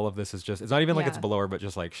all of this is just. It's not even like it's Yeah. below her, but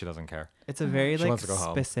just like she doesn't care. It's a very She like wants to go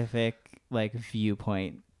home. specific like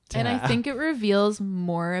viewpoint. to And I have. think it reveals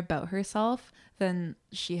more about herself than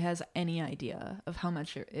she has any idea of how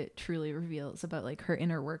much it truly reveals about like her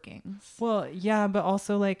inner workings. Well, yeah, but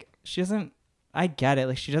also like she doesn't. I get it.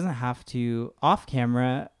 Like she doesn't have to off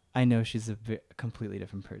camera. I know she's a completely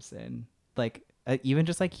different person. Like even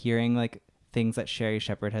just like hearing like things that Sherry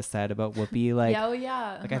Shepherd has said about Whoopi. Like, yeah, oh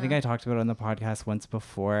yeah. like I think I talked about it on the podcast once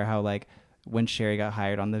before how like when Sherry got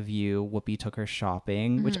hired on The View, Whoopi took her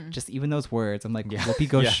shopping, which just even those words, I'm like, Whoopi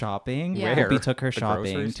goes shopping. Yeah. Where? Whoopi took her The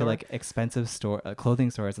grocery shopping to store? like expensive clothing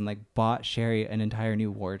stores and like bought Sherry an entire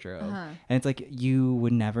new wardrobe. And it's like, you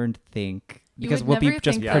would never think because would never Whoopi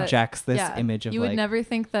just think that- projects this yeah, image of you like would never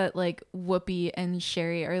think that like Whoopi and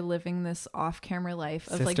Sherry are living this off-camera life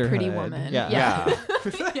of like Pretty Sisterhood. Woman. Yeah.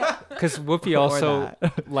 Because Whoopi also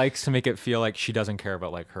likes to make it feel like she doesn't care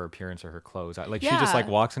about like her appearance or her clothes. Like she just like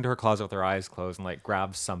Yeah. walks into her closet with her eyes closed and like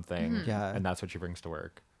grabs something, Yeah. and that's what she brings to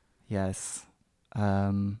work. Yes.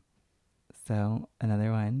 So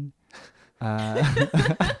another one.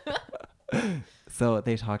 So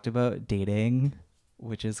they talked about dating,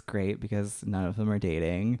 which is great because none of them are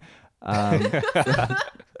dating.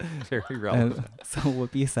 Very relevant. So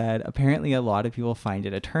Whoopi said, apparently a lot of people find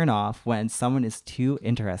it a turnoff when someone is too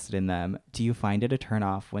interested in them. Do you find it a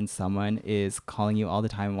turnoff when someone is calling you all the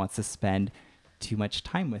time and wants to spend too much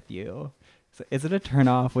time with you? So is it a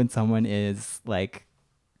turnoff when someone is like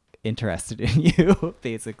interested in you,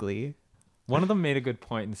 basically? One of them made a good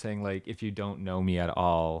point in saying like, if you don't know me at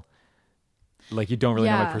all, like you don't really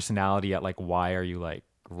know my Yeah. personality yet, like why are you like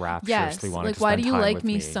rapturously wanting like to why spend do you time like with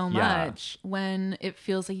me so Yeah. much when it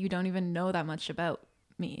feels like you don't even know that much about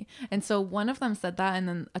me? And so one of them said that, and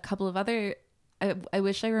then a couple of other I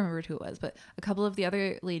wish I remembered who it was, but a couple of the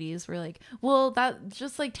other ladies were like, well, that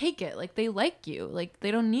just like take it, like they like you, like they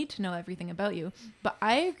don't need to know everything about you. But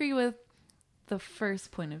I agree with the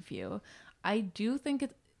first point of view. I do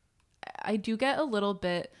get a little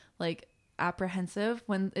bit like apprehensive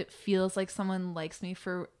when it feels like someone likes me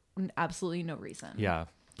for absolutely no reason. Yeah.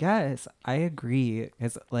 Yes, I agree.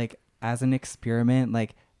 It's like as an experiment,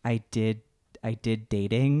 like I did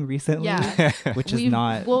dating recently, Yeah. which is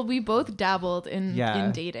not. Well, we both dabbled in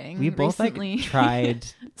dating. We both recently. like tried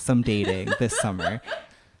some dating this summer,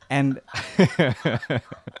 and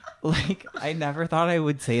like I never thought I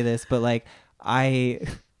would say this, but like I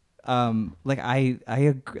was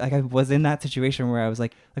in that situation where I was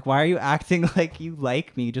like why are you acting like you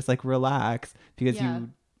like me? Just like relax, because Yeah.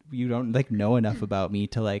 you don't like know enough about me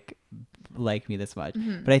to like me this much.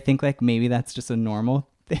 Mm-hmm. But I think like maybe that's just a normal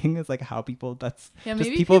thing. Is like how people just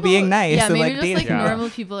maybe people being nice. Yeah, and, maybe like, just dating. like Yeah. normal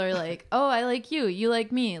people are like, oh, I like you, you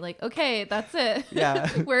like me, like okay, that's it. Yeah.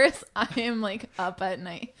 Whereas I am like up at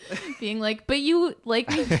night, being like, but you like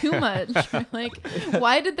me too much. Or, like,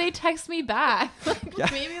 why did they text me back? Like,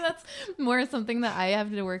 maybe that's more something that I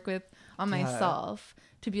have to work with on myself,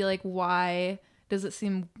 to be like, why does it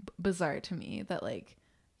seem bizarre to me that like,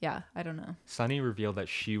 yeah, I don't know. Sunny revealed that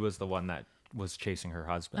she was the one that was chasing her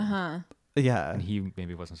husband. Yeah. And he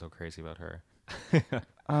maybe wasn't so crazy about her.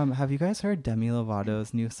 Have you guys heard Demi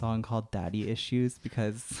Lovato's new song called Daddy Issues?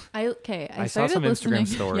 Because I saw started some listening, Instagram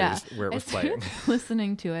stories yeah, where it I was started playing.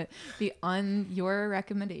 listening to it on your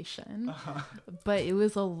recommendation, but it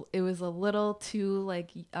was a little too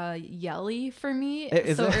like yelly for me.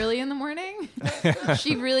 Is So it? early in the morning,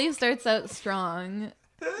 she really starts out strong.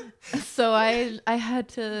 So I had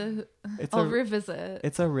to. I'll revisit.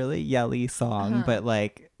 it's a really yelly song, but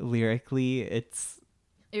like lyrically, It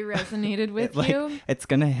resonated with you. it's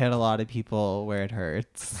gonna hit a lot of people where it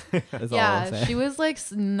hurts. Is all I'll Yeah, say. she was like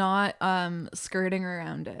not skirting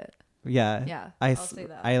around it. Yeah. Yeah, I'll say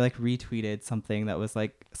that. I like retweeted something that was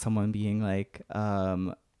like someone being like,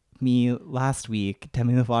 me last week,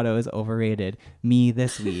 Demi Lovato is overrated. Me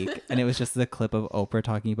this week. And it was just the clip of Oprah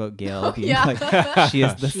talking about Gail being yeah. like, she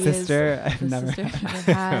is the She is sister I've the never sister I've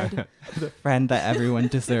never had. the friend that everyone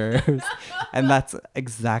deserves. And that's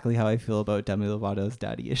exactly how I feel about Demi Lovato's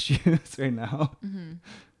daddy issues right now.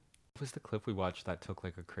 What was the clip we watched that took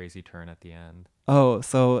like a crazy turn at the end? Oh,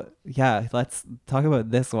 so yeah, let's talk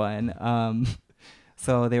about this one.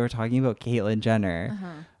 So they were talking about Caitlyn Jenner,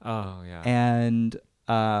 Oh yeah. and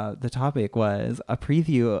the topic was a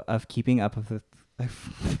preview of Keeping Up with the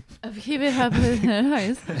Keep it up with the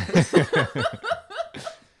noise.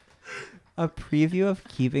 a preview of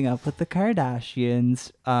Keeping Up with the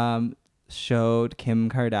Kardashians showed Kim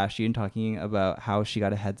Kardashian talking about how she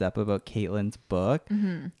got a heads up about Caitlyn's book,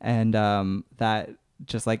 and that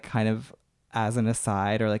just like kind of as an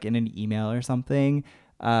aside or like in an email or something,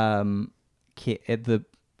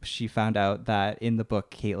 she found out that in the book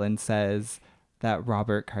Caitlyn says that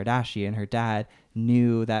Robert Kardashian, her dad,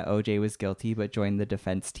 knew that OJ was guilty but joined the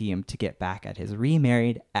defense team to get back at his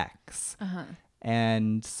remarried ex.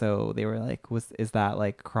 And so they were like, is that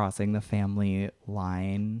like crossing the family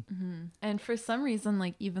line? And for some reason,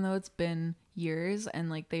 like even though it's been years and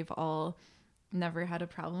like they've all never had a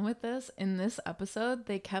problem with this, in this episode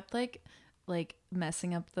they kept like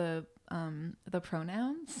messing up the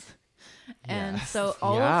pronouns. And so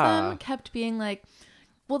all of them kept being like,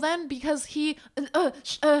 well then because he like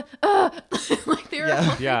they were all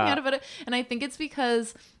freaking out about it. And I think it's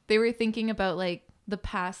because they were thinking about like the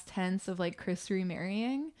past tense of like Chris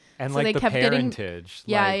remarrying, And so like they the kept parentage.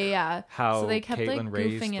 yeah like yeah How so they kept Caitlyn like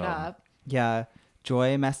raised goofing it them. up. Yeah,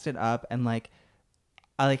 Joy messed it up, and like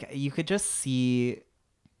you could just see,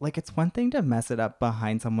 like, it's one thing to mess it up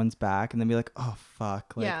behind someone's back and then be like, oh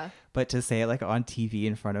fuck, like, Yeah. but to say it like on TV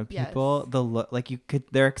in front of Yes. people, the look, like, you could,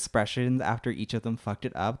 their expressions after each of them fucked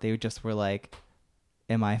it up, they just were like,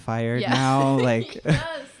 am I fired Yeah. now? Like,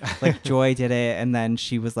 Yes. like Joy did it, and then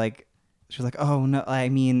she was like, oh no, I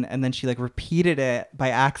mean, and then she like repeated it by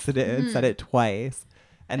accident and said it twice,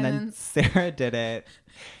 and then then- Sarah did it.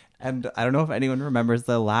 And I don't know if anyone remembers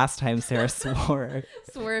the last time Sarah swore.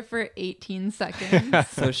 Swore for 18 seconds.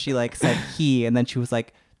 So she like said he, and then she was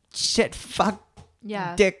like, shit, fuck,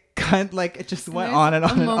 Yeah. dick, cunt. Like, it just went There's on and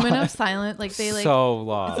on a and moment on. of silence. Like they like So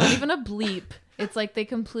long. it's not even a bleep. It's like they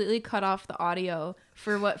completely cut off the audio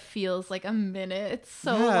for what feels like a minute. It's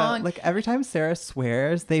so Yeah, long. like every time Sarah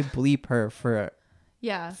swears, they bleep her for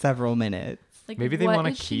yeah. several minutes. Like Maybe they what want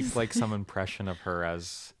to is she keep like some impression of her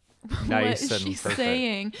as what nice is and she perfect.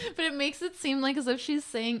 saying? But it makes it seem like as if she's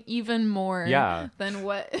saying even more Yeah. than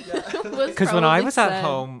what was Because when I probably was said. at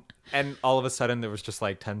home and all of a sudden there was just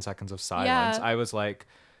like 10 seconds of silence, Yeah. I was like,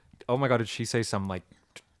 oh my God, did she say some like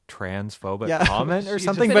transphobic Yeah. comment or She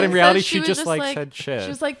something? just- But in instead reality, she she was just just like said shit. She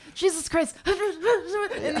was like, Jesus Christ.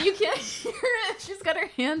 And you can't hear it. She's got her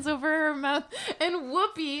hands over her mouth. And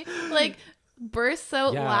Whoopi, like, bursts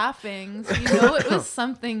out Yeah. laughing. So you know it was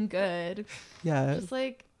something good. Yeah. Just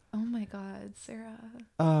like, oh my God, Sarah.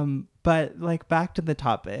 But like back to the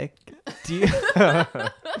topic. Do you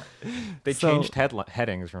They So- changed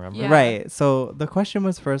headings, remember? Yeah. Right. So the question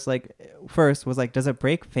was first was like, does it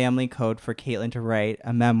break family code for Caitlyn to write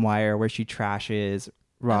a memoir where she trashes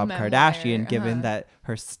Rob memoir, Kardashian, given uh-huh.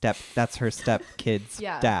 that that's her step kid's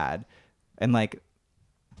Yeah. dad? And like,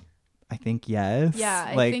 I think yes. Yeah,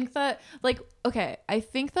 I Like, think that, like, okay, I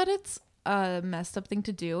think that it's a messed up thing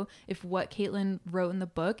to do if what Caitlyn wrote in the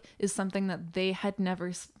book is something that they had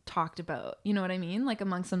never talked about. You know what I mean? Like,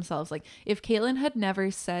 amongst themselves. Like, if Caitlyn had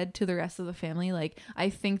never said to the rest of the family, like, I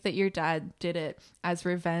think that your dad did it as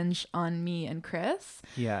revenge on me and Chris.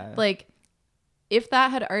 yeah. Like, if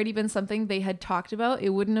that had already been something they had talked about, it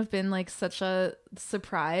wouldn't have been like such a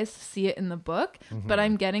surprise to see it in the book. But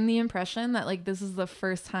I'm getting the impression that like this is the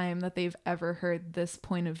first time that they've ever heard this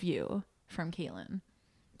point of view from Caitlyn.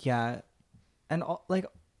 Yeah. And like,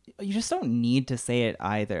 you just don't need to say it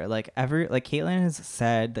either. Like Caitlyn has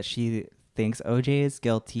said that she thinks OJ is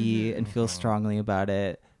guilty and feels strongly about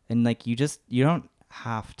it. And like, you don't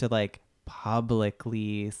have to like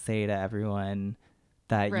publicly say to everyone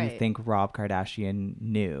that you Right. think Rob Kardashian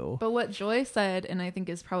knew. But what Joy said, and I think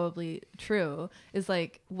is probably true, is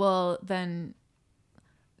like, well, then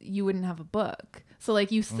you wouldn't have a book. So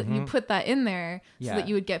like you put that in there so Yeah. that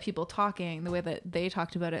you would get people talking the way that they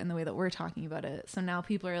talked about it and the way that we're talking about it. So now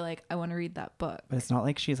people are like, I want to read that book. But it's not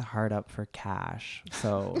like she's hard up for cash.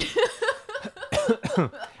 So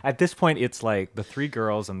At this point, it's like the three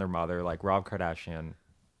girls and their mother, like Rob Kardashian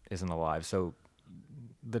isn't alive. So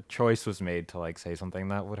the choice was made to like say something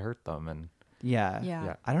that would hurt them. And yeah.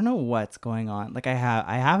 Yeah. I don't know what's going on. Like I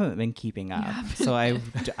haven't been keeping up. So I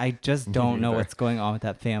just don't know neither. what's going on with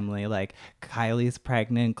that family. Like Kylie's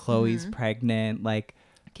pregnant, Chloe's pregnant, like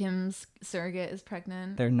Kim's surrogate is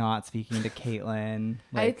pregnant. they're not speaking to Caitlyn.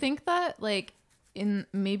 I Like, think that like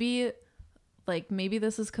maybe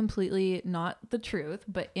this is completely not the truth,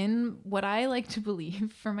 but in what I like to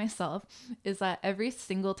believe for myself is that every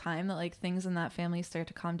single time that like things in that family start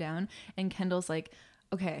to calm down and Kendall's like,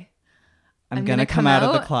 okay, I'm gonna come out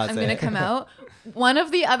of the closet. I'm gonna come out. One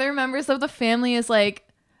of the other members of the family is like,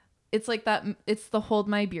 it's like that. It's the hold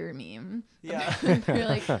my beer meme. Yeah. They're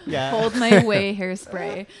like, Yeah. hold my way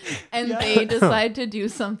hairspray. And they decide to do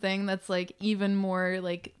something that's like even more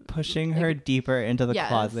like, pushing her deeper into the Yes.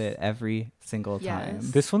 closet every single time.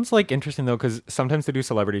 Yes. this one's like interesting though, because sometimes they do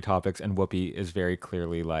celebrity topics and Whoopi is very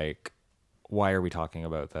clearly like, why are we talking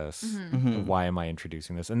about this? Why am I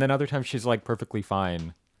introducing this? And then other times she's like perfectly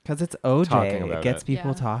fine. Because it's Talking OJ. It about gets it.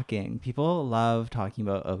 people Yeah. talking. People love talking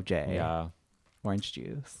about OJ. Yeah. Orange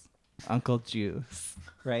juice. Uncle Juice.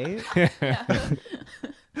 Right?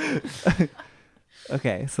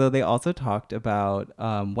 Okay, so they also talked about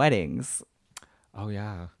weddings. Oh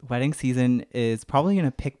yeah. Wedding season is probably going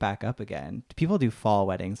to pick back up again. People do fall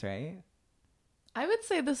weddings, right? I would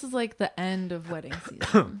say this is like the end of wedding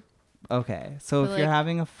season. Okay, so But, if you're like-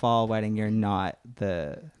 having a fall wedding, you're not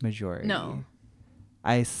the majority. No.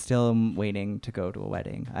 I still am waiting to go to a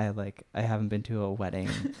wedding. I haven't been to a wedding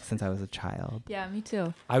since I was a child. Yeah, me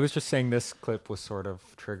too. I was just saying this clip was sort of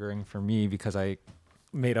triggering for me because I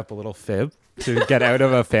made up a little fib to get out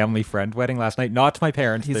of a family friend wedding last night. Not to my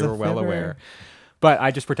parents, He's they a were well fibber. aware. But I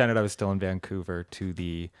just pretended I was still in Vancouver to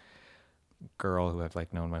the girl who I've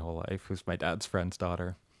like known my whole life, who's my dad's friend's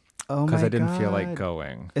daughter. Oh my Because I didn't feel like God.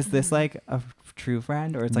 going. Is this like a true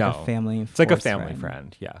friend or it's like No. a family? It's like a forced family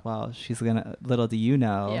friend. Yeah. Well, she's gonna. Little do you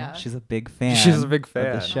know, Yeah. she's a big fan. She's a big of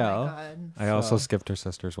fan. the Oh show. my God. I also So- skipped her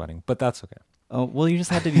sister's wedding, but that's okay. Oh well, you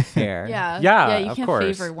just had to be fair. Yeah. Yeah, You of can't course.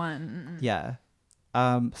 favor one. Mm-mm. Yeah.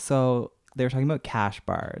 So they were talking about cash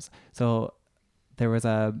bars. So there was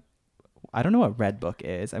I don't know what Red Book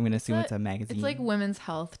is. I'm gonna assume it's a magazine. It's like women's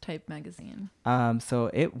health type magazine. So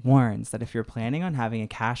it warns that if you're planning on having a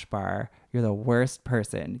cash bar, you're the worst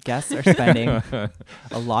person. Guests are spending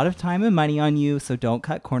a lot of time and money on you, so don't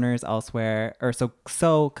cut corners elsewhere, or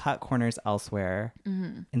so cut corners elsewhere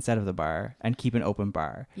instead of the bar, and keep an open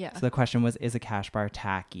bar. Yeah. So the question was, is a cash bar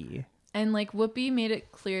tacky? And like Whoopi made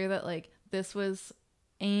it clear that like this was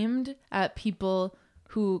aimed at people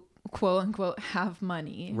who quote unquote have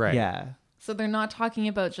money. Right. Yeah. So they're not talking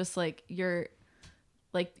about just like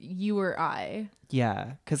you or I.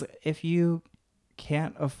 Yeah, because if you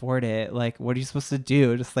can't afford it, like, what are you supposed to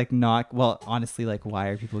do? Just like not. Well, honestly, like, why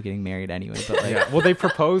are people getting married anyway? But like, Yeah. Well, they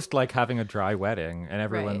proposed like having a dry wedding, and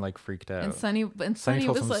everyone Right. like freaked out. And Sunny Sunny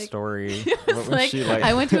told was some like story. It's What was like, she like?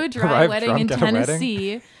 I went to a dry arrived wedding in drunk at a wedding?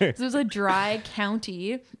 Tennessee. So it was a dry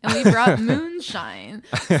county, and we brought moonshine.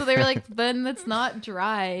 So they were like, then that's not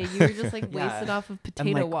dry. You were just like Yeah. wasted off of and,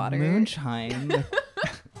 potato like, water. moonshine. like,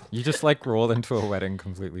 You just like rolled into a wedding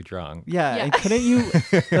completely drunk. yeah, Yeah. and couldn't you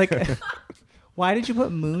like? Why did you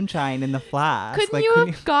put moonshine in the flask? Couldn't Like, you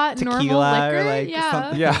have got normal tequila or, liquor? like, Yeah.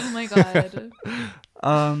 something? Yeah. Oh my god.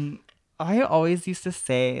 I always used to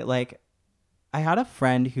say, like, I had a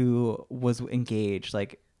friend who was engaged,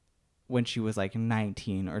 like, when she was like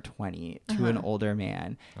 19 or 20 to an older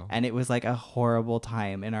man. And it was like a horrible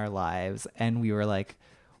time in our lives. And we were like,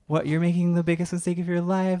 what? You're making the biggest mistake of your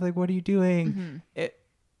life. Like, what are you doing? It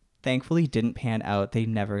thankfully didn't pan out. They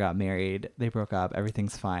never got married. They broke up.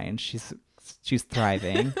 Everything's fine. She's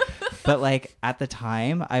thriving. But like at the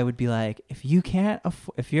time, I would be like, if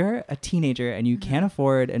you're a teenager and you can't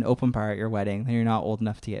afford an open bar at your wedding, then you're not old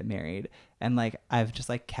enough to get married. And like I've just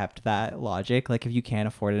like kept that logic. Like if you can't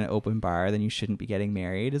afford an open bar, then you shouldn't be getting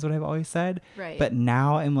married, is what I've always said. Right. But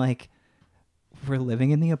now I'm like, we're living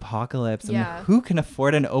in the apocalypse. And Yeah. who can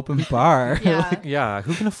afford an open bar? Yeah. Yeah.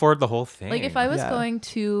 Who can afford the whole thing? Like if I was Yeah. going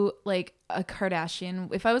to like a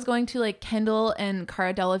Kardashian, if I was going to like Kendall and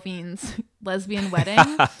Cara Delevingne's lesbian wedding,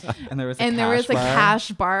 And there was a and there was a bar. cash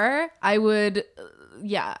bar, I would,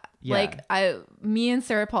 yeah. Yeah. Like me and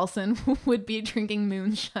Sarah Paulson would be drinking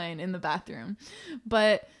moonshine in the bathroom.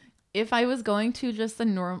 But if I was going to just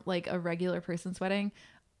like a regular person's wedding,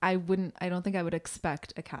 I don't think I would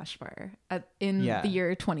expect a cash bar in Yeah. the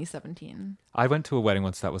year 2017. I went to a wedding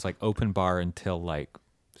once that was like open bar until like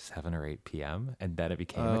 7 or 8 p.m. and then it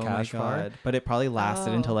became a cash bar. But it probably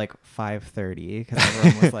lasted Oh. until like 5:30 because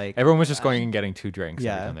everyone was like, Everyone was just going and getting 2 drinks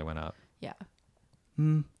Yeah. every time they went up. Yeah.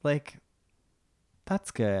 like, that's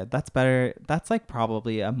good. That's better. That's like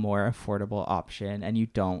probably a more affordable option, and you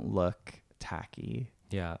don't look tacky.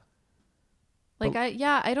 Yeah. Like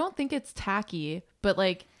I don't think it's tacky, but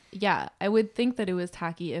like yeah, I would think that it was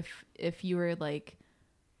tacky if you were like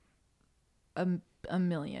a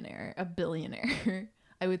millionaire, a billionaire.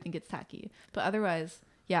 I would think it's tacky. But otherwise,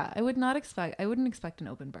 yeah, I wouldn't expect an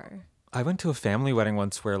open bar. I went to a family wedding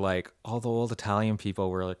once where like all the old Italian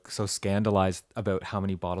people were like so scandalized about how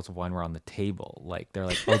many bottles of wine were on the table. Like they're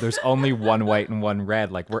like, oh, there's only one white and one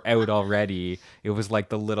red. Like we're out already. It was like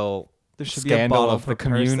the little There should be a scandal bottle of per the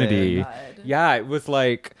community. person. Yeah, it was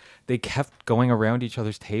like they kept going around each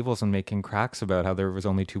other's tables and making cracks about how there was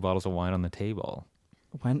only 2 bottles of wine on the table.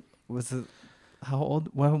 When was it? How old?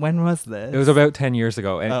 When was this? It was about 10 years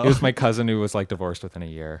ago, and Oh. it was my cousin who was like divorced within a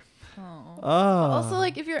year. Oh. Also,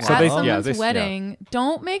 like if you're So at they- someone's yeah, this- yeah. wedding,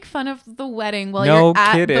 don't make fun of the wedding while No you're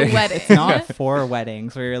at kidding. the wedding. It's not for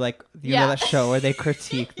weddings where you're like, you Yeah. know that show where they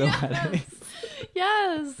critique the wedding.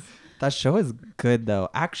 Yes. That show is good though.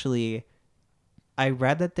 Actually, I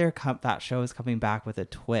read that that show is coming back with a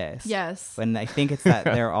twist. Yes. And I think it's that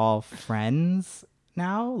they're all friends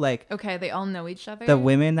now. Like Okay, they all know each other. the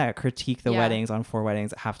women that critique the Yeah. weddings on 4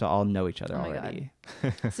 Weddings have to all know each other Oh my God. already.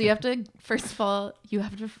 So you have to, first of all, you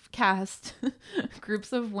have to cast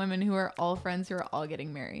groups of women who are all friends who are all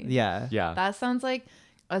getting married. Yeah. Yeah. That sounds like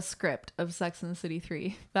a script of Sex and the City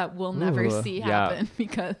 3 that we'll never Ooh. see Yeah. happen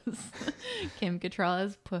because Kim Cattrall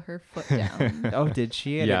has put her foot down. Oh, did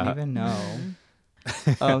she? I Yeah. didn't even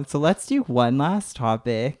know. So let's do one last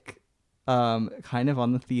topic. kind of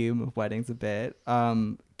on the theme of weddings a bit,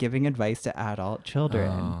 giving advice to adult children.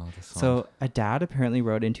 Oh, this So a dad apparently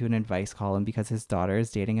wrote into an advice column because his daughter is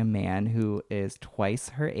dating a man who is twice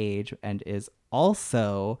her age and is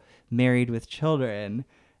also married with children.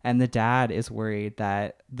 And the dad is worried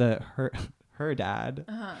that her dad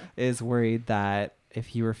is worried that if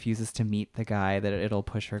he refuses to meet the guy, that it'll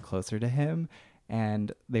push her closer to him.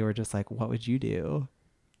 And they were just like, what would you do?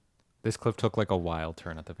 This clip took like a wild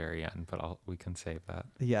turn at the very end, but we can save that.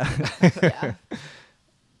 Yeah.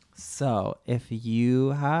 So if you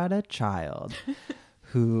had a child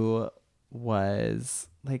who was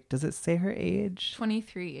like, does it say her age?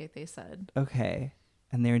 23, they said. Okay.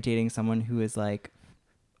 And they were dating someone who is like,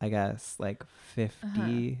 I guess like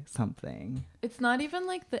 50 something. It's not even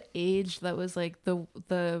like the age that was like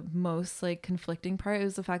the most like conflicting part. It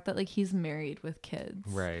was the fact that like he's married with kids.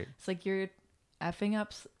 Right. It's like you're effing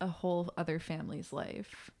up a whole other family's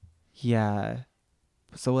life. Yeah.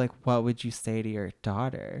 So like, what would you say to your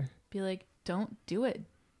daughter? Be like, don't do it,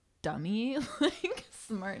 dummy. Like,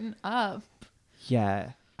 smarten up.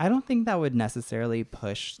 Yeah. I don't think that would necessarily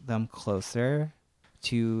push them closer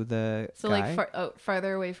to the So guy. like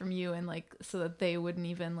farther away from you, and like so that they wouldn't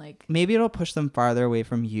even like. Maybe it'll push them farther away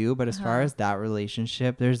from you, but as far as that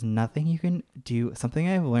relationship, there's nothing you can do. Something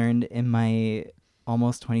I've learned in my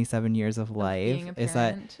almost 27 years of life being a is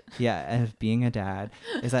that, parent. yeah, of being a dad,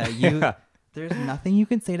 is that there's nothing you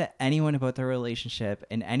can say to anyone about their relationship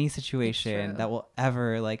in any situation true. that will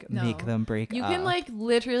ever like make No. them break You up. can like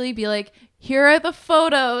literally be like, here are the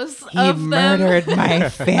photos He of murdered them. my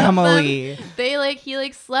of them. family. He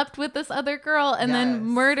like slept with this other girl and Yes. then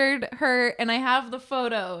murdered her, and I have the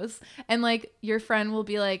photos. And like your friend will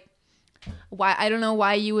be like, why? I don't know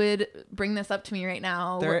why you would bring this up to me right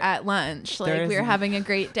now. We're at lunch. Like we're having a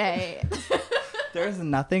great day. There's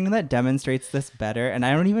nothing that demonstrates this better, and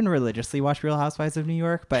I don't even religiously watch Real Housewives of New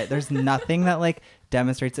York, but there's nothing that like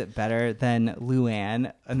demonstrates it better than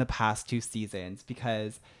Luann in the past 2 seasons,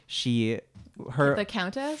 because The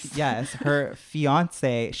Countess? yes, her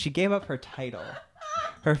fiance, she gave up her title.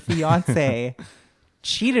 Her fiance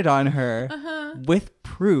cheated on her with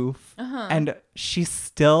proof, and she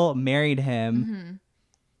still married him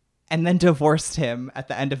and then divorced him at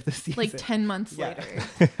the end of the season. Like 10 months Yeah.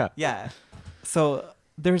 later. Yeah. So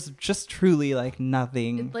there's just truly like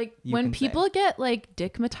nothing. Like you when can people say. get like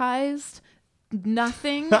dickmatized,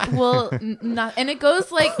 nothing will not, and it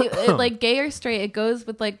goes like like gay or straight, it goes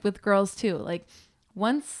with girls too. Like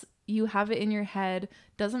once you have it in your head,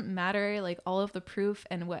 doesn't matter like all of the proof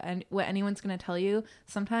and what anyone's gonna tell you.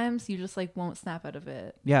 Sometimes you just like won't snap out of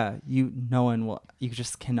it. Yeah, no one will. You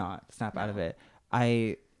just cannot snap out of it.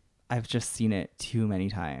 I've just seen it too many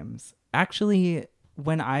times. Actually,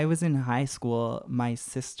 when I was in high school, my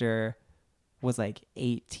sister was like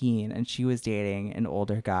 18 and she was dating an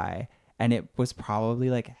older guy, and it was probably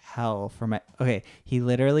like hell for he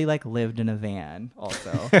literally like lived in a van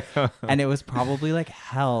also. And it was probably like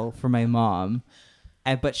hell for my mom.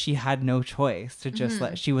 But she had no choice to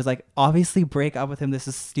just she was like, obviously break up with him. This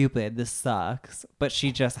is stupid. This sucks. But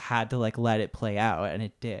she just had to like let it play out, and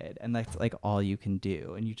it did. And that's like all you can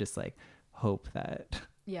do. And you just like hope that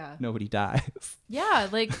nobody dies. Yeah,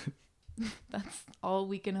 like that's all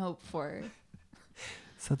we can hope for.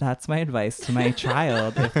 So that's my advice to my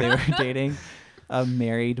child if they were dating a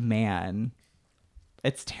married man.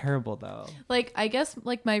 It's terrible though. Like I guess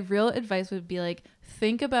like my real advice would be like,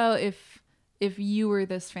 think about if you were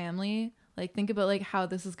this family, like think about like how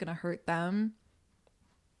this is gonna hurt them,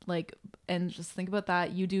 like, and just think about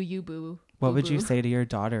that. You do you, boo. What would you say to your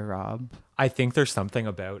daughter, Rob? I think there's something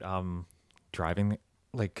about driving,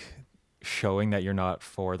 like showing that you're not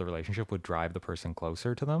for the relationship would drive the person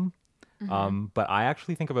closer to them. But I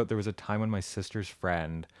actually think about, there was a time when my sister's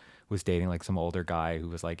friend was dating like some older guy who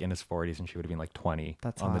was like in his 40s, and she would have been like 20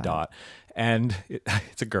 That's on the hot. dot. And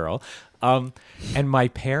it's a girl. And my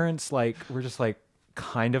parents like were just like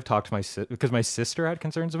kind of talked to my sister, because my sister had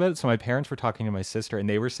concerns about it. So my parents were talking to my sister, and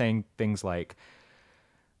they were saying things like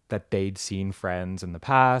that they'd seen friends in the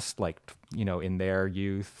past, like, you know, in their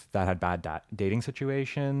youth that had bad dating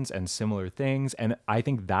situations and similar things. And I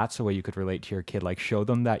think that's the way you could relate to your kid, like show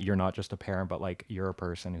them that you're not just a parent, but like you're a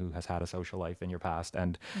person who has had a social life in your past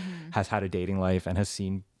and has had a dating life and has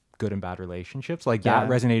seen good and bad relationships. Like that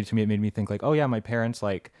resonated to me. It made me think like, oh yeah, my parents,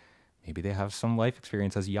 like maybe they have some life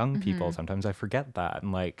experience as young people. Sometimes I forget that.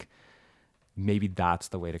 And like, maybe that's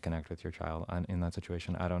the way to connect with your child in that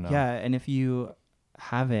situation. I don't know. Yeah. And if you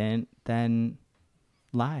haven't, then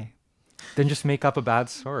lie. Then just make up a bad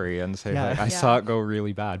story and say, Yeah. like, I Yeah. saw it go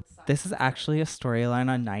really bad. This is actually a storyline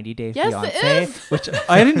on 90 Day Yes, Fiance, it is. which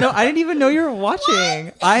I didn't know. I didn't even know you were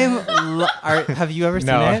watching. Have you ever seen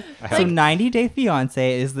No, it? I So haven't. 90 Day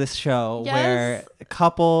Fiance is this show where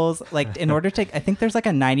couples, like, in order to, I think there's like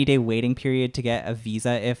a 90-day waiting period to get a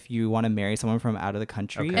visa if you want to marry someone from out of the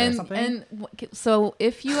country or And something. so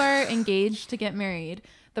if you are engaged to get married,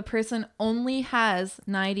 the person only has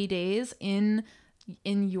 90 days in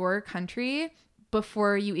your country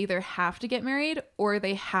before you either have to get married or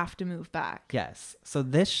they have to move back. Yes. So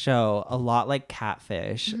this show, a lot like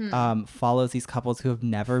Catfish, follows these couples who have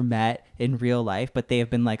never met in real life, but they have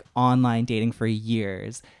been like online dating for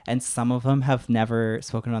years. And some of them have never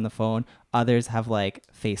spoken on the phone. Others have like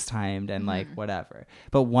FaceTimed and like whatever.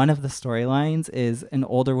 But one of the storylines is an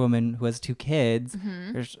older woman who has 2 kids.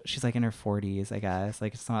 She's like in her 40s, I guess.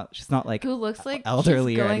 Like she's not like Who looks like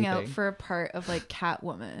elderly she's or going out anything. for a part of like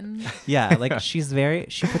Catwoman. Yeah, like she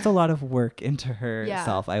puts a lot of work into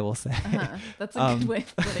herself, I will say. That's a good way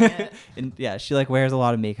of putting it. And yeah, she like wears a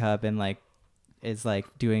lot of makeup and like is like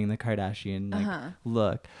doing the Kardashian like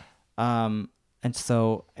look. And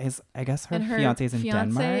so I guess her, And her fiance is in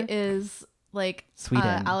Denmark. is like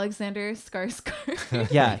Sweden. Alexander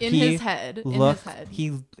Skarsgård. Yeah, in his head.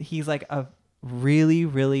 He's like a really,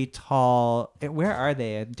 really tall. Where are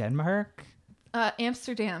they? In Denmark?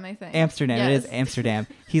 Amsterdam, I think. Amsterdam. It is Yes. Amsterdam.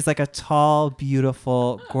 He's like a tall,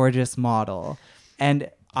 beautiful, gorgeous model. And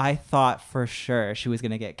I thought for sure she was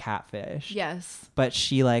going to get catfish. Yes. But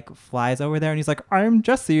she like flies over there and he's like, I'm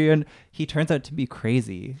Jesse. And he turns out to be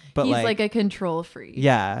crazy. But He's like a control freak.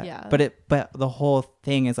 yeah. Yeah. But the whole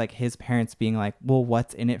thing is like his parents being like, well,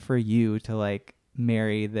 what's in it for you to like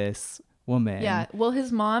marry this woman? Yeah. Well,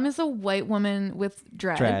 his mom is a white woman with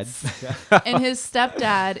dreads. Dreads. And his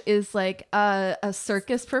stepdad is like a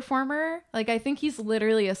circus performer. Like, I think he's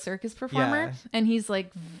literally a circus performer. Yeah. And he's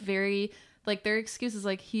like very, like, their excuse is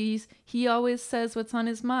like, he always says what's on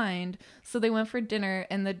his mind. So they went for dinner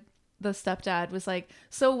and the stepdad was like,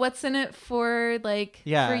 so what's in it for like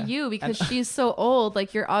Yeah. for you? Because she's so old.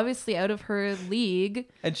 Like, you're obviously out of her league.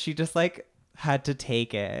 And she just like had to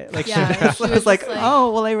take it. Like Yeah, she just she was was like, just like-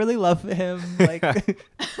 oh, well, I really love him. Like,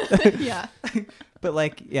 Yeah. but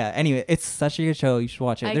like, yeah. Anyway, it's such a good show. You should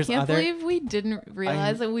watch it. I can't believe we didn't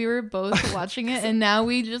realize that we were both watching it, and now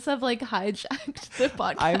we just have like hijacked the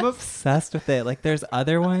podcast. I'm obsessed with it. Like, there's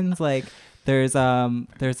other ones. Like, there's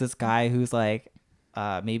this guy who's like,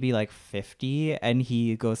 maybe like 50, and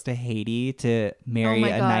he goes to Haiti to marry my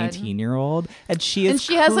a God. 19-year-old, and she is and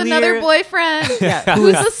she has another boyfriend. yeah,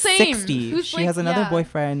 who's is the same. 60. Who's She like- has another yeah.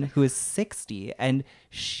 boyfriend who is 60, and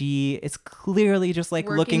she is clearly just like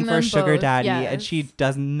Working looking for a them sugar both, daddy, and yes. she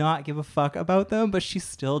does not give a fuck about them, but she's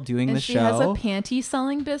still doing And the she show. has a panty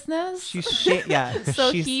selling business. She's yeah.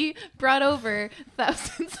 So she's, he brought over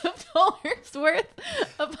thousands of dollars worth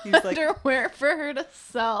of He's like, underwear for her to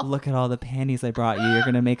sell. look at all the panties I brought you. You're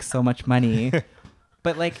gonna make so much money.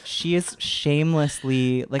 But like, she is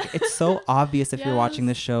shamelessly like, it's so obvious if you're watching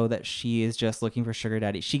the show that she is just looking for sugar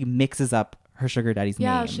daddy. She mixes up her sugar daddy's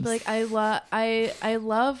Yeah, names. she'd be like, I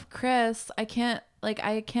love Chris. I can't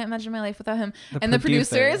imagine my life without him. And the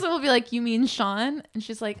producer. producers will be like, you mean Sean? And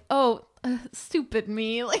she's like, oh, stupid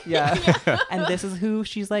me. Like, Yeah. And this is who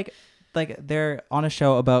she's like they're on a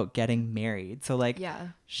show about getting married. So like, Yeah.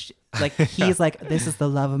 like he's like, this is the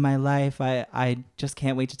love of my life. I just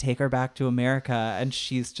can't wait to take her back to America. And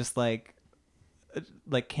she's just like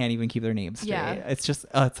can't even keep their names straight. Yeah. It's just,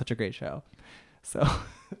 it's such a great show. So,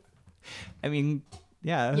 I mean,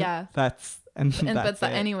 yeah. That's But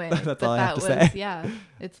anyway, That's but all I have that to was say. yeah,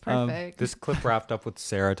 it's perfect. This clip wrapped up with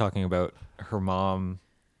Sarah talking about her mom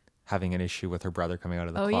having an issue with her brother coming out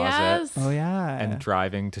of the closet Yes. Oh yeah. and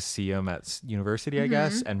driving to see him at university, I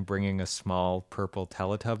guess, and bringing a small purple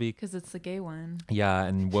Teletubby. Because it's the gay one. Yeah,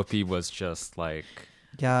 and Whoopi was just like,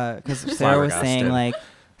 Yeah, because Sarah was saying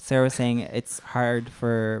Flabbergasted. it's hard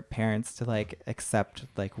for parents to like accept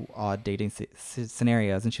like odd dating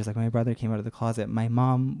scenarios, and she was like, my brother came out of the closet. My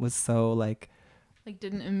mom was so like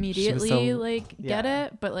Didn't immediately get yeah.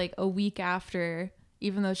 it, but like a week after,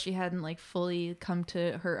 even though she hadn't like fully come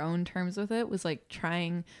to her own terms with it, was like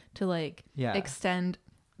trying to like Yeah. extend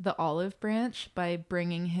the olive branch by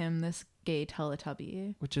bringing him this gay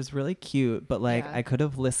Teletubby. which is really cute. But like, Yeah. I could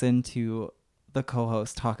have listened to the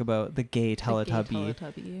co-host talk about the gay Teletubby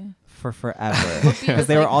Teletubby. for forever because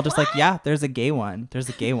they were all just like, yeah, there's a gay one. There's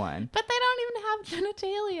a gay one. But they don't even have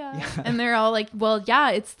genitalia. And they're all like, well,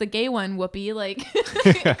 yeah, it's the gay one, Whoopi. Like,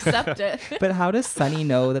 accept it. But how does Sunny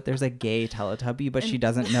know that there's a gay Teletubby, but she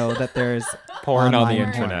doesn't know that there's porn on the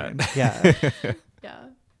online internet. porn? Yeah.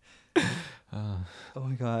 Yeah. Oh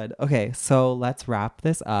my god. Okay, so let's wrap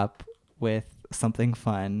this up with something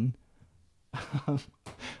fun.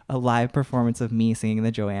 A live performance of me singing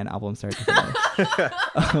the Joanne album start to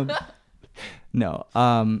finish.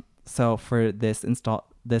 So for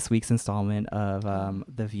this week's installment of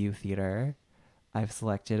the View Theater, I've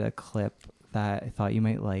selected a clip that I thought you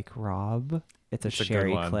might like, Rob. It's a good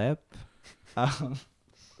Sherry one. clip.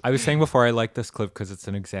 I was saying before I like this clip because it's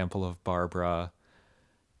an example of Barbara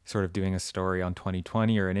sort of doing a story on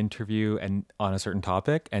 2020 or an interview and on a certain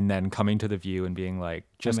topic, and then coming to the View and being like,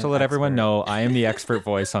 just I'm to an let everyone expert. know, I am the expert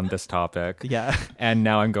voice on this topic. Yeah. And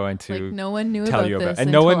now I'm going to Like, no one knew tell about you about this it.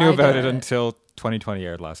 And no one until knew I about did it it. until 2020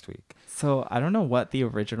 aired last week. So I don't know what the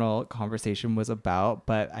original conversation was about,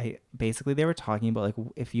 but they were talking about like,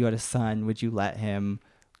 if you had a son, would you let him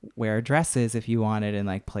wear dresses if you wanted and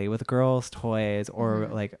like play with girls' toys, or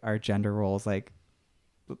like are gender roles like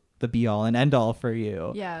the be all and end all for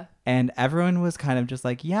you? Yeah. And everyone was kind of just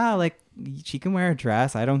like, yeah, like she can wear a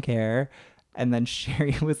dress, I don't care. And then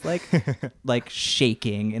Sherry was like like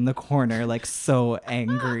shaking in the corner, like so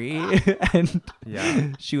angry. And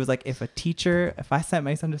Yeah. she was like, if I sent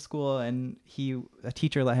my son to school and a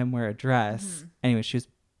teacher let him wear a dress, anyway, she was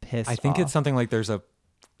pissed I think off. it's something like there's a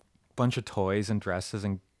bunch of toys and dresses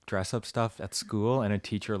and dress up stuff at school, and a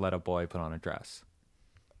teacher let a boy put on a dress.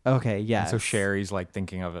 Okay, yeah. And so Sherry's like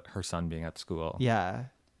thinking of her son being at school. Yeah.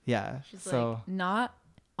 She's So like, not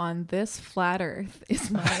on this flat earth is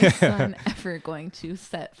my son ever going to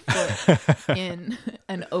set foot in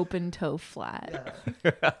an open toe flat.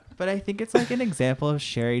 but I think it's like an example of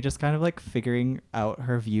Sherry just kind of like figuring out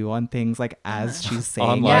her view on things like as she's saying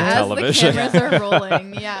Online Yeah, as television. the cameras are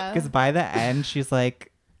rolling. Yeah. Because by the end, she's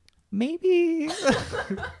like, maybe.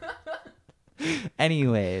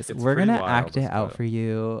 Anyways, It's we're pretty gonna wild, act it this out clip. for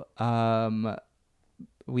you.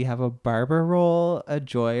 We have a Barbara roll, a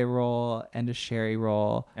Joy roll, and a Sherry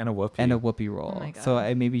roll, And a Whoopi. and a Whoopi roll. my So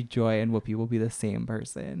God. maybe Joy and Whoopi will be the same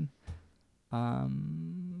person.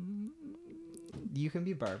 You can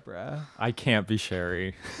be Barbara. I can't be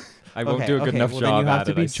Sherry. I won't Okay, do a good okay, enough well, job then you have at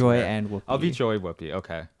to it, be I Joy swear. and Whoopi. I'll be Joy Whoopi.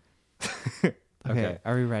 Okay. Okay,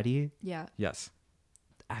 are we ready? Yeah. Yes.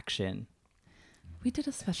 Action. We did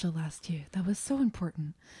a special last year that was so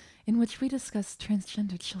important, in which we discussed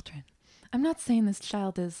transgender children. I'm not saying this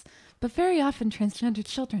child is, but very often transgender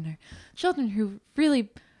children are children who really,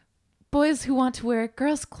 boys who want to wear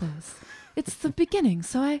girls' clothes. It's the beginning,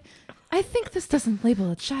 so I think this doesn't label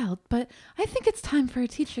a child, but I think it's time for a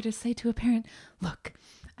teacher to say to a parent, look,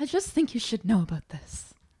 I just think you should know about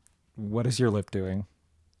this. What is your lip doing?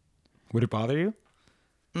 Would it bother you?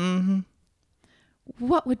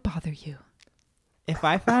 What would bother you? If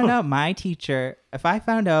I found out a teacher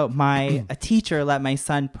let my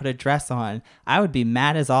son put a dress on, I would be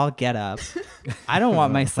mad as all get up. I don't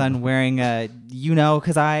want my son wearing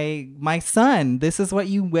because my son, this is what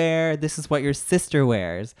you wear, this is what your sister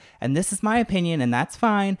wears, and this is my opinion, and that's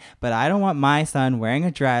fine, but I don't want my son wearing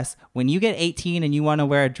a dress. When you get 18 and you want to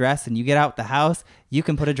wear a dress and you get out the house, you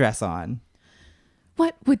can put a dress on.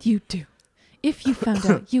 What would you do if you found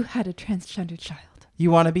out you had a transgender child? You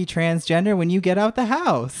want to be transgender when you get out the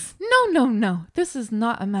house. No. This is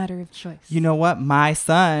not a matter of choice. You know what? My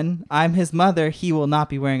son, I'm his mother. He will not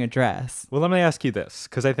be wearing a dress. Well, let me ask you this,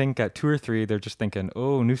 because I think at 2 or 3, they're just thinking,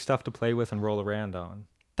 oh, new stuff to play with and roll around on.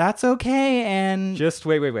 That's okay. And Just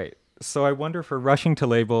wait. So I wonder if we're rushing to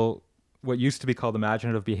label what used to be called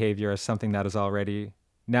imaginative behavior as something that is already...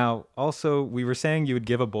 Now, also, we were saying you would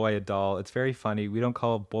give a boy a doll. It's very funny. We don't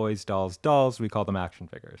call boys' dolls. We call them action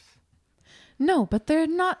figures. No, but they're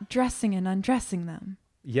not dressing and undressing them.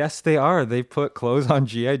 Yes, they are. They put clothes on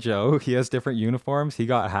G.I. Joe. He has different uniforms. He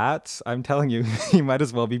got hats. I'm telling you, he might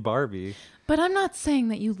as well be Barbie. But I'm not saying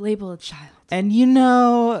that you label a child.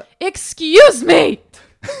 Excuse me!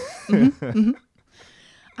 I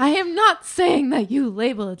am not saying that you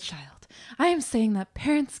label a child. I am saying that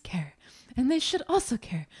parents care, and they should also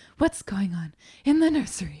care what's going on in the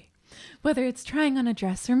nursery. Whether it's trying on a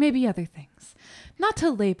dress or maybe other things. Not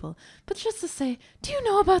to label, but just to say, do you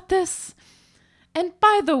know about this? And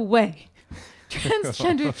by the way,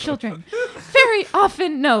 transgender children very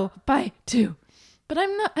often know by two. But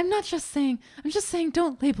I'm just saying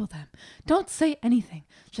don't label them. Don't say anything.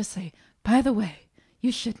 Just say, by the way,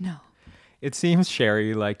 you should know. It seems,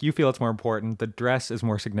 Sherry, like you feel it's more important. The dress is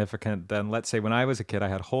more significant than, let's say, when I was a kid, I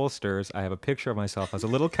had holsters. I have a picture of myself as a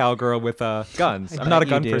little cowgirl with guns. I'm not a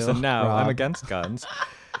gun person now. Rob. I'm against guns.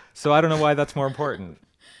 So I don't know why that's more important.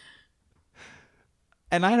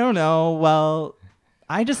 And I don't know. Well,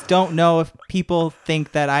 I just don't know if people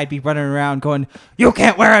think that I'd be running around going, you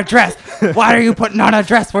can't wear a dress. What are you putting on a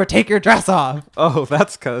dress for? Take your dress off. Oh,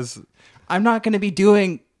 that's because I'm not going to be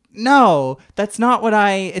doing. No, that's not what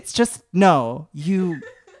it's just, no, you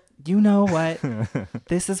know what?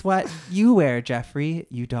 This is what you wear, Jeffrey.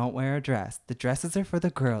 You don't wear a dress. The dresses are for the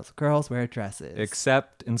girls. Girls wear dresses.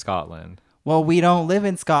 Except in Scotland. Well, we don't live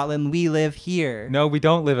in Scotland. We live here. No, we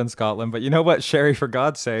don't live in Scotland. But you know what, Sherry, for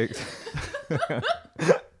God's sake.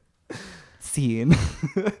 Scene.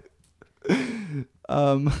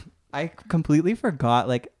 I completely forgot,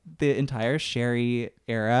 like, the entire Sherry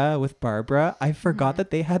era with Barbara. I forgot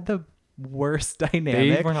that they had the worst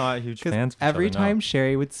dynamic. They were not huge fans of each every other, time no.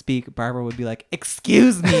 Sherry would speak, Barbara would be like,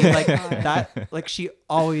 excuse me, like that. Like, she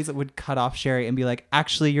always would cut off Sherry and be like,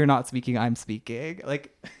 actually, you're not speaking, I'm speaking.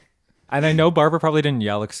 Like, and I know Barbara probably didn't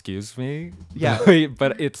yell, excuse me. Yeah.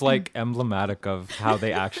 But it's like emblematic of how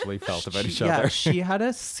they actually felt about each other. She had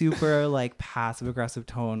a super like passive aggressive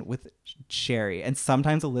tone with Sherry and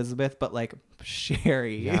sometimes Elizabeth, but like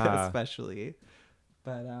Sherry especially.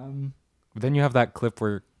 But then you have that clip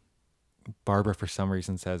where Barbara for some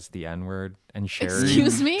reason says the N-word and Sherry.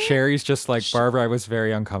 Excuse me? Sherry's just like, Barbara, I was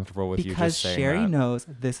very uncomfortable with you just saying Sherry that. knows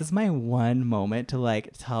this is my one moment to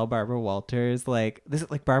like tell Barbara Walters like this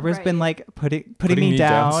is like Barbara's been like putting me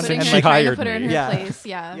down Putting and her, like trying to put her in her yeah. place.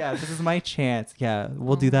 Yeah. Yeah, this is my chance. Yeah,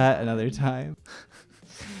 we'll do that another time.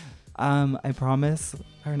 I promise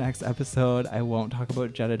our next episode I won't talk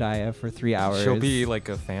about Jedediah for 3 hours. She'll be like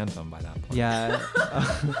a phantom by that point. Yeah.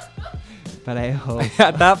 But I hope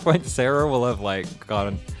at that point Sarah will have like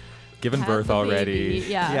given Had birth the already.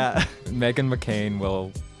 baby, yeah. yeah. Meghan McCain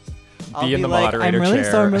will I'll be in the like, moderator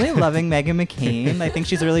chair. I'm really loving Meghan McCain. I think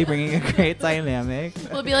she's really bringing a great dynamic.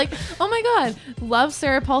 We'll be like, oh my God, love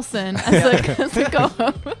Sarah Paulson as a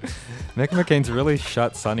co-host. Meghan McCain's really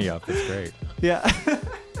shut Sunny up. It's great. Yeah.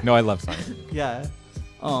 No, I love Sunny. Yeah.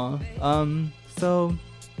 Oh. So,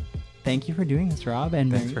 thank you for doing this, Rob,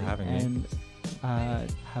 and Thanks for having me. And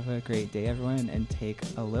have a great day, everyone, and take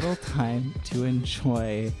a little time to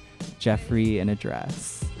enjoy Jeffrey in a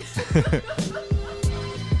dress.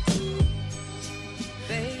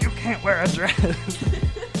 You can't wear a dress.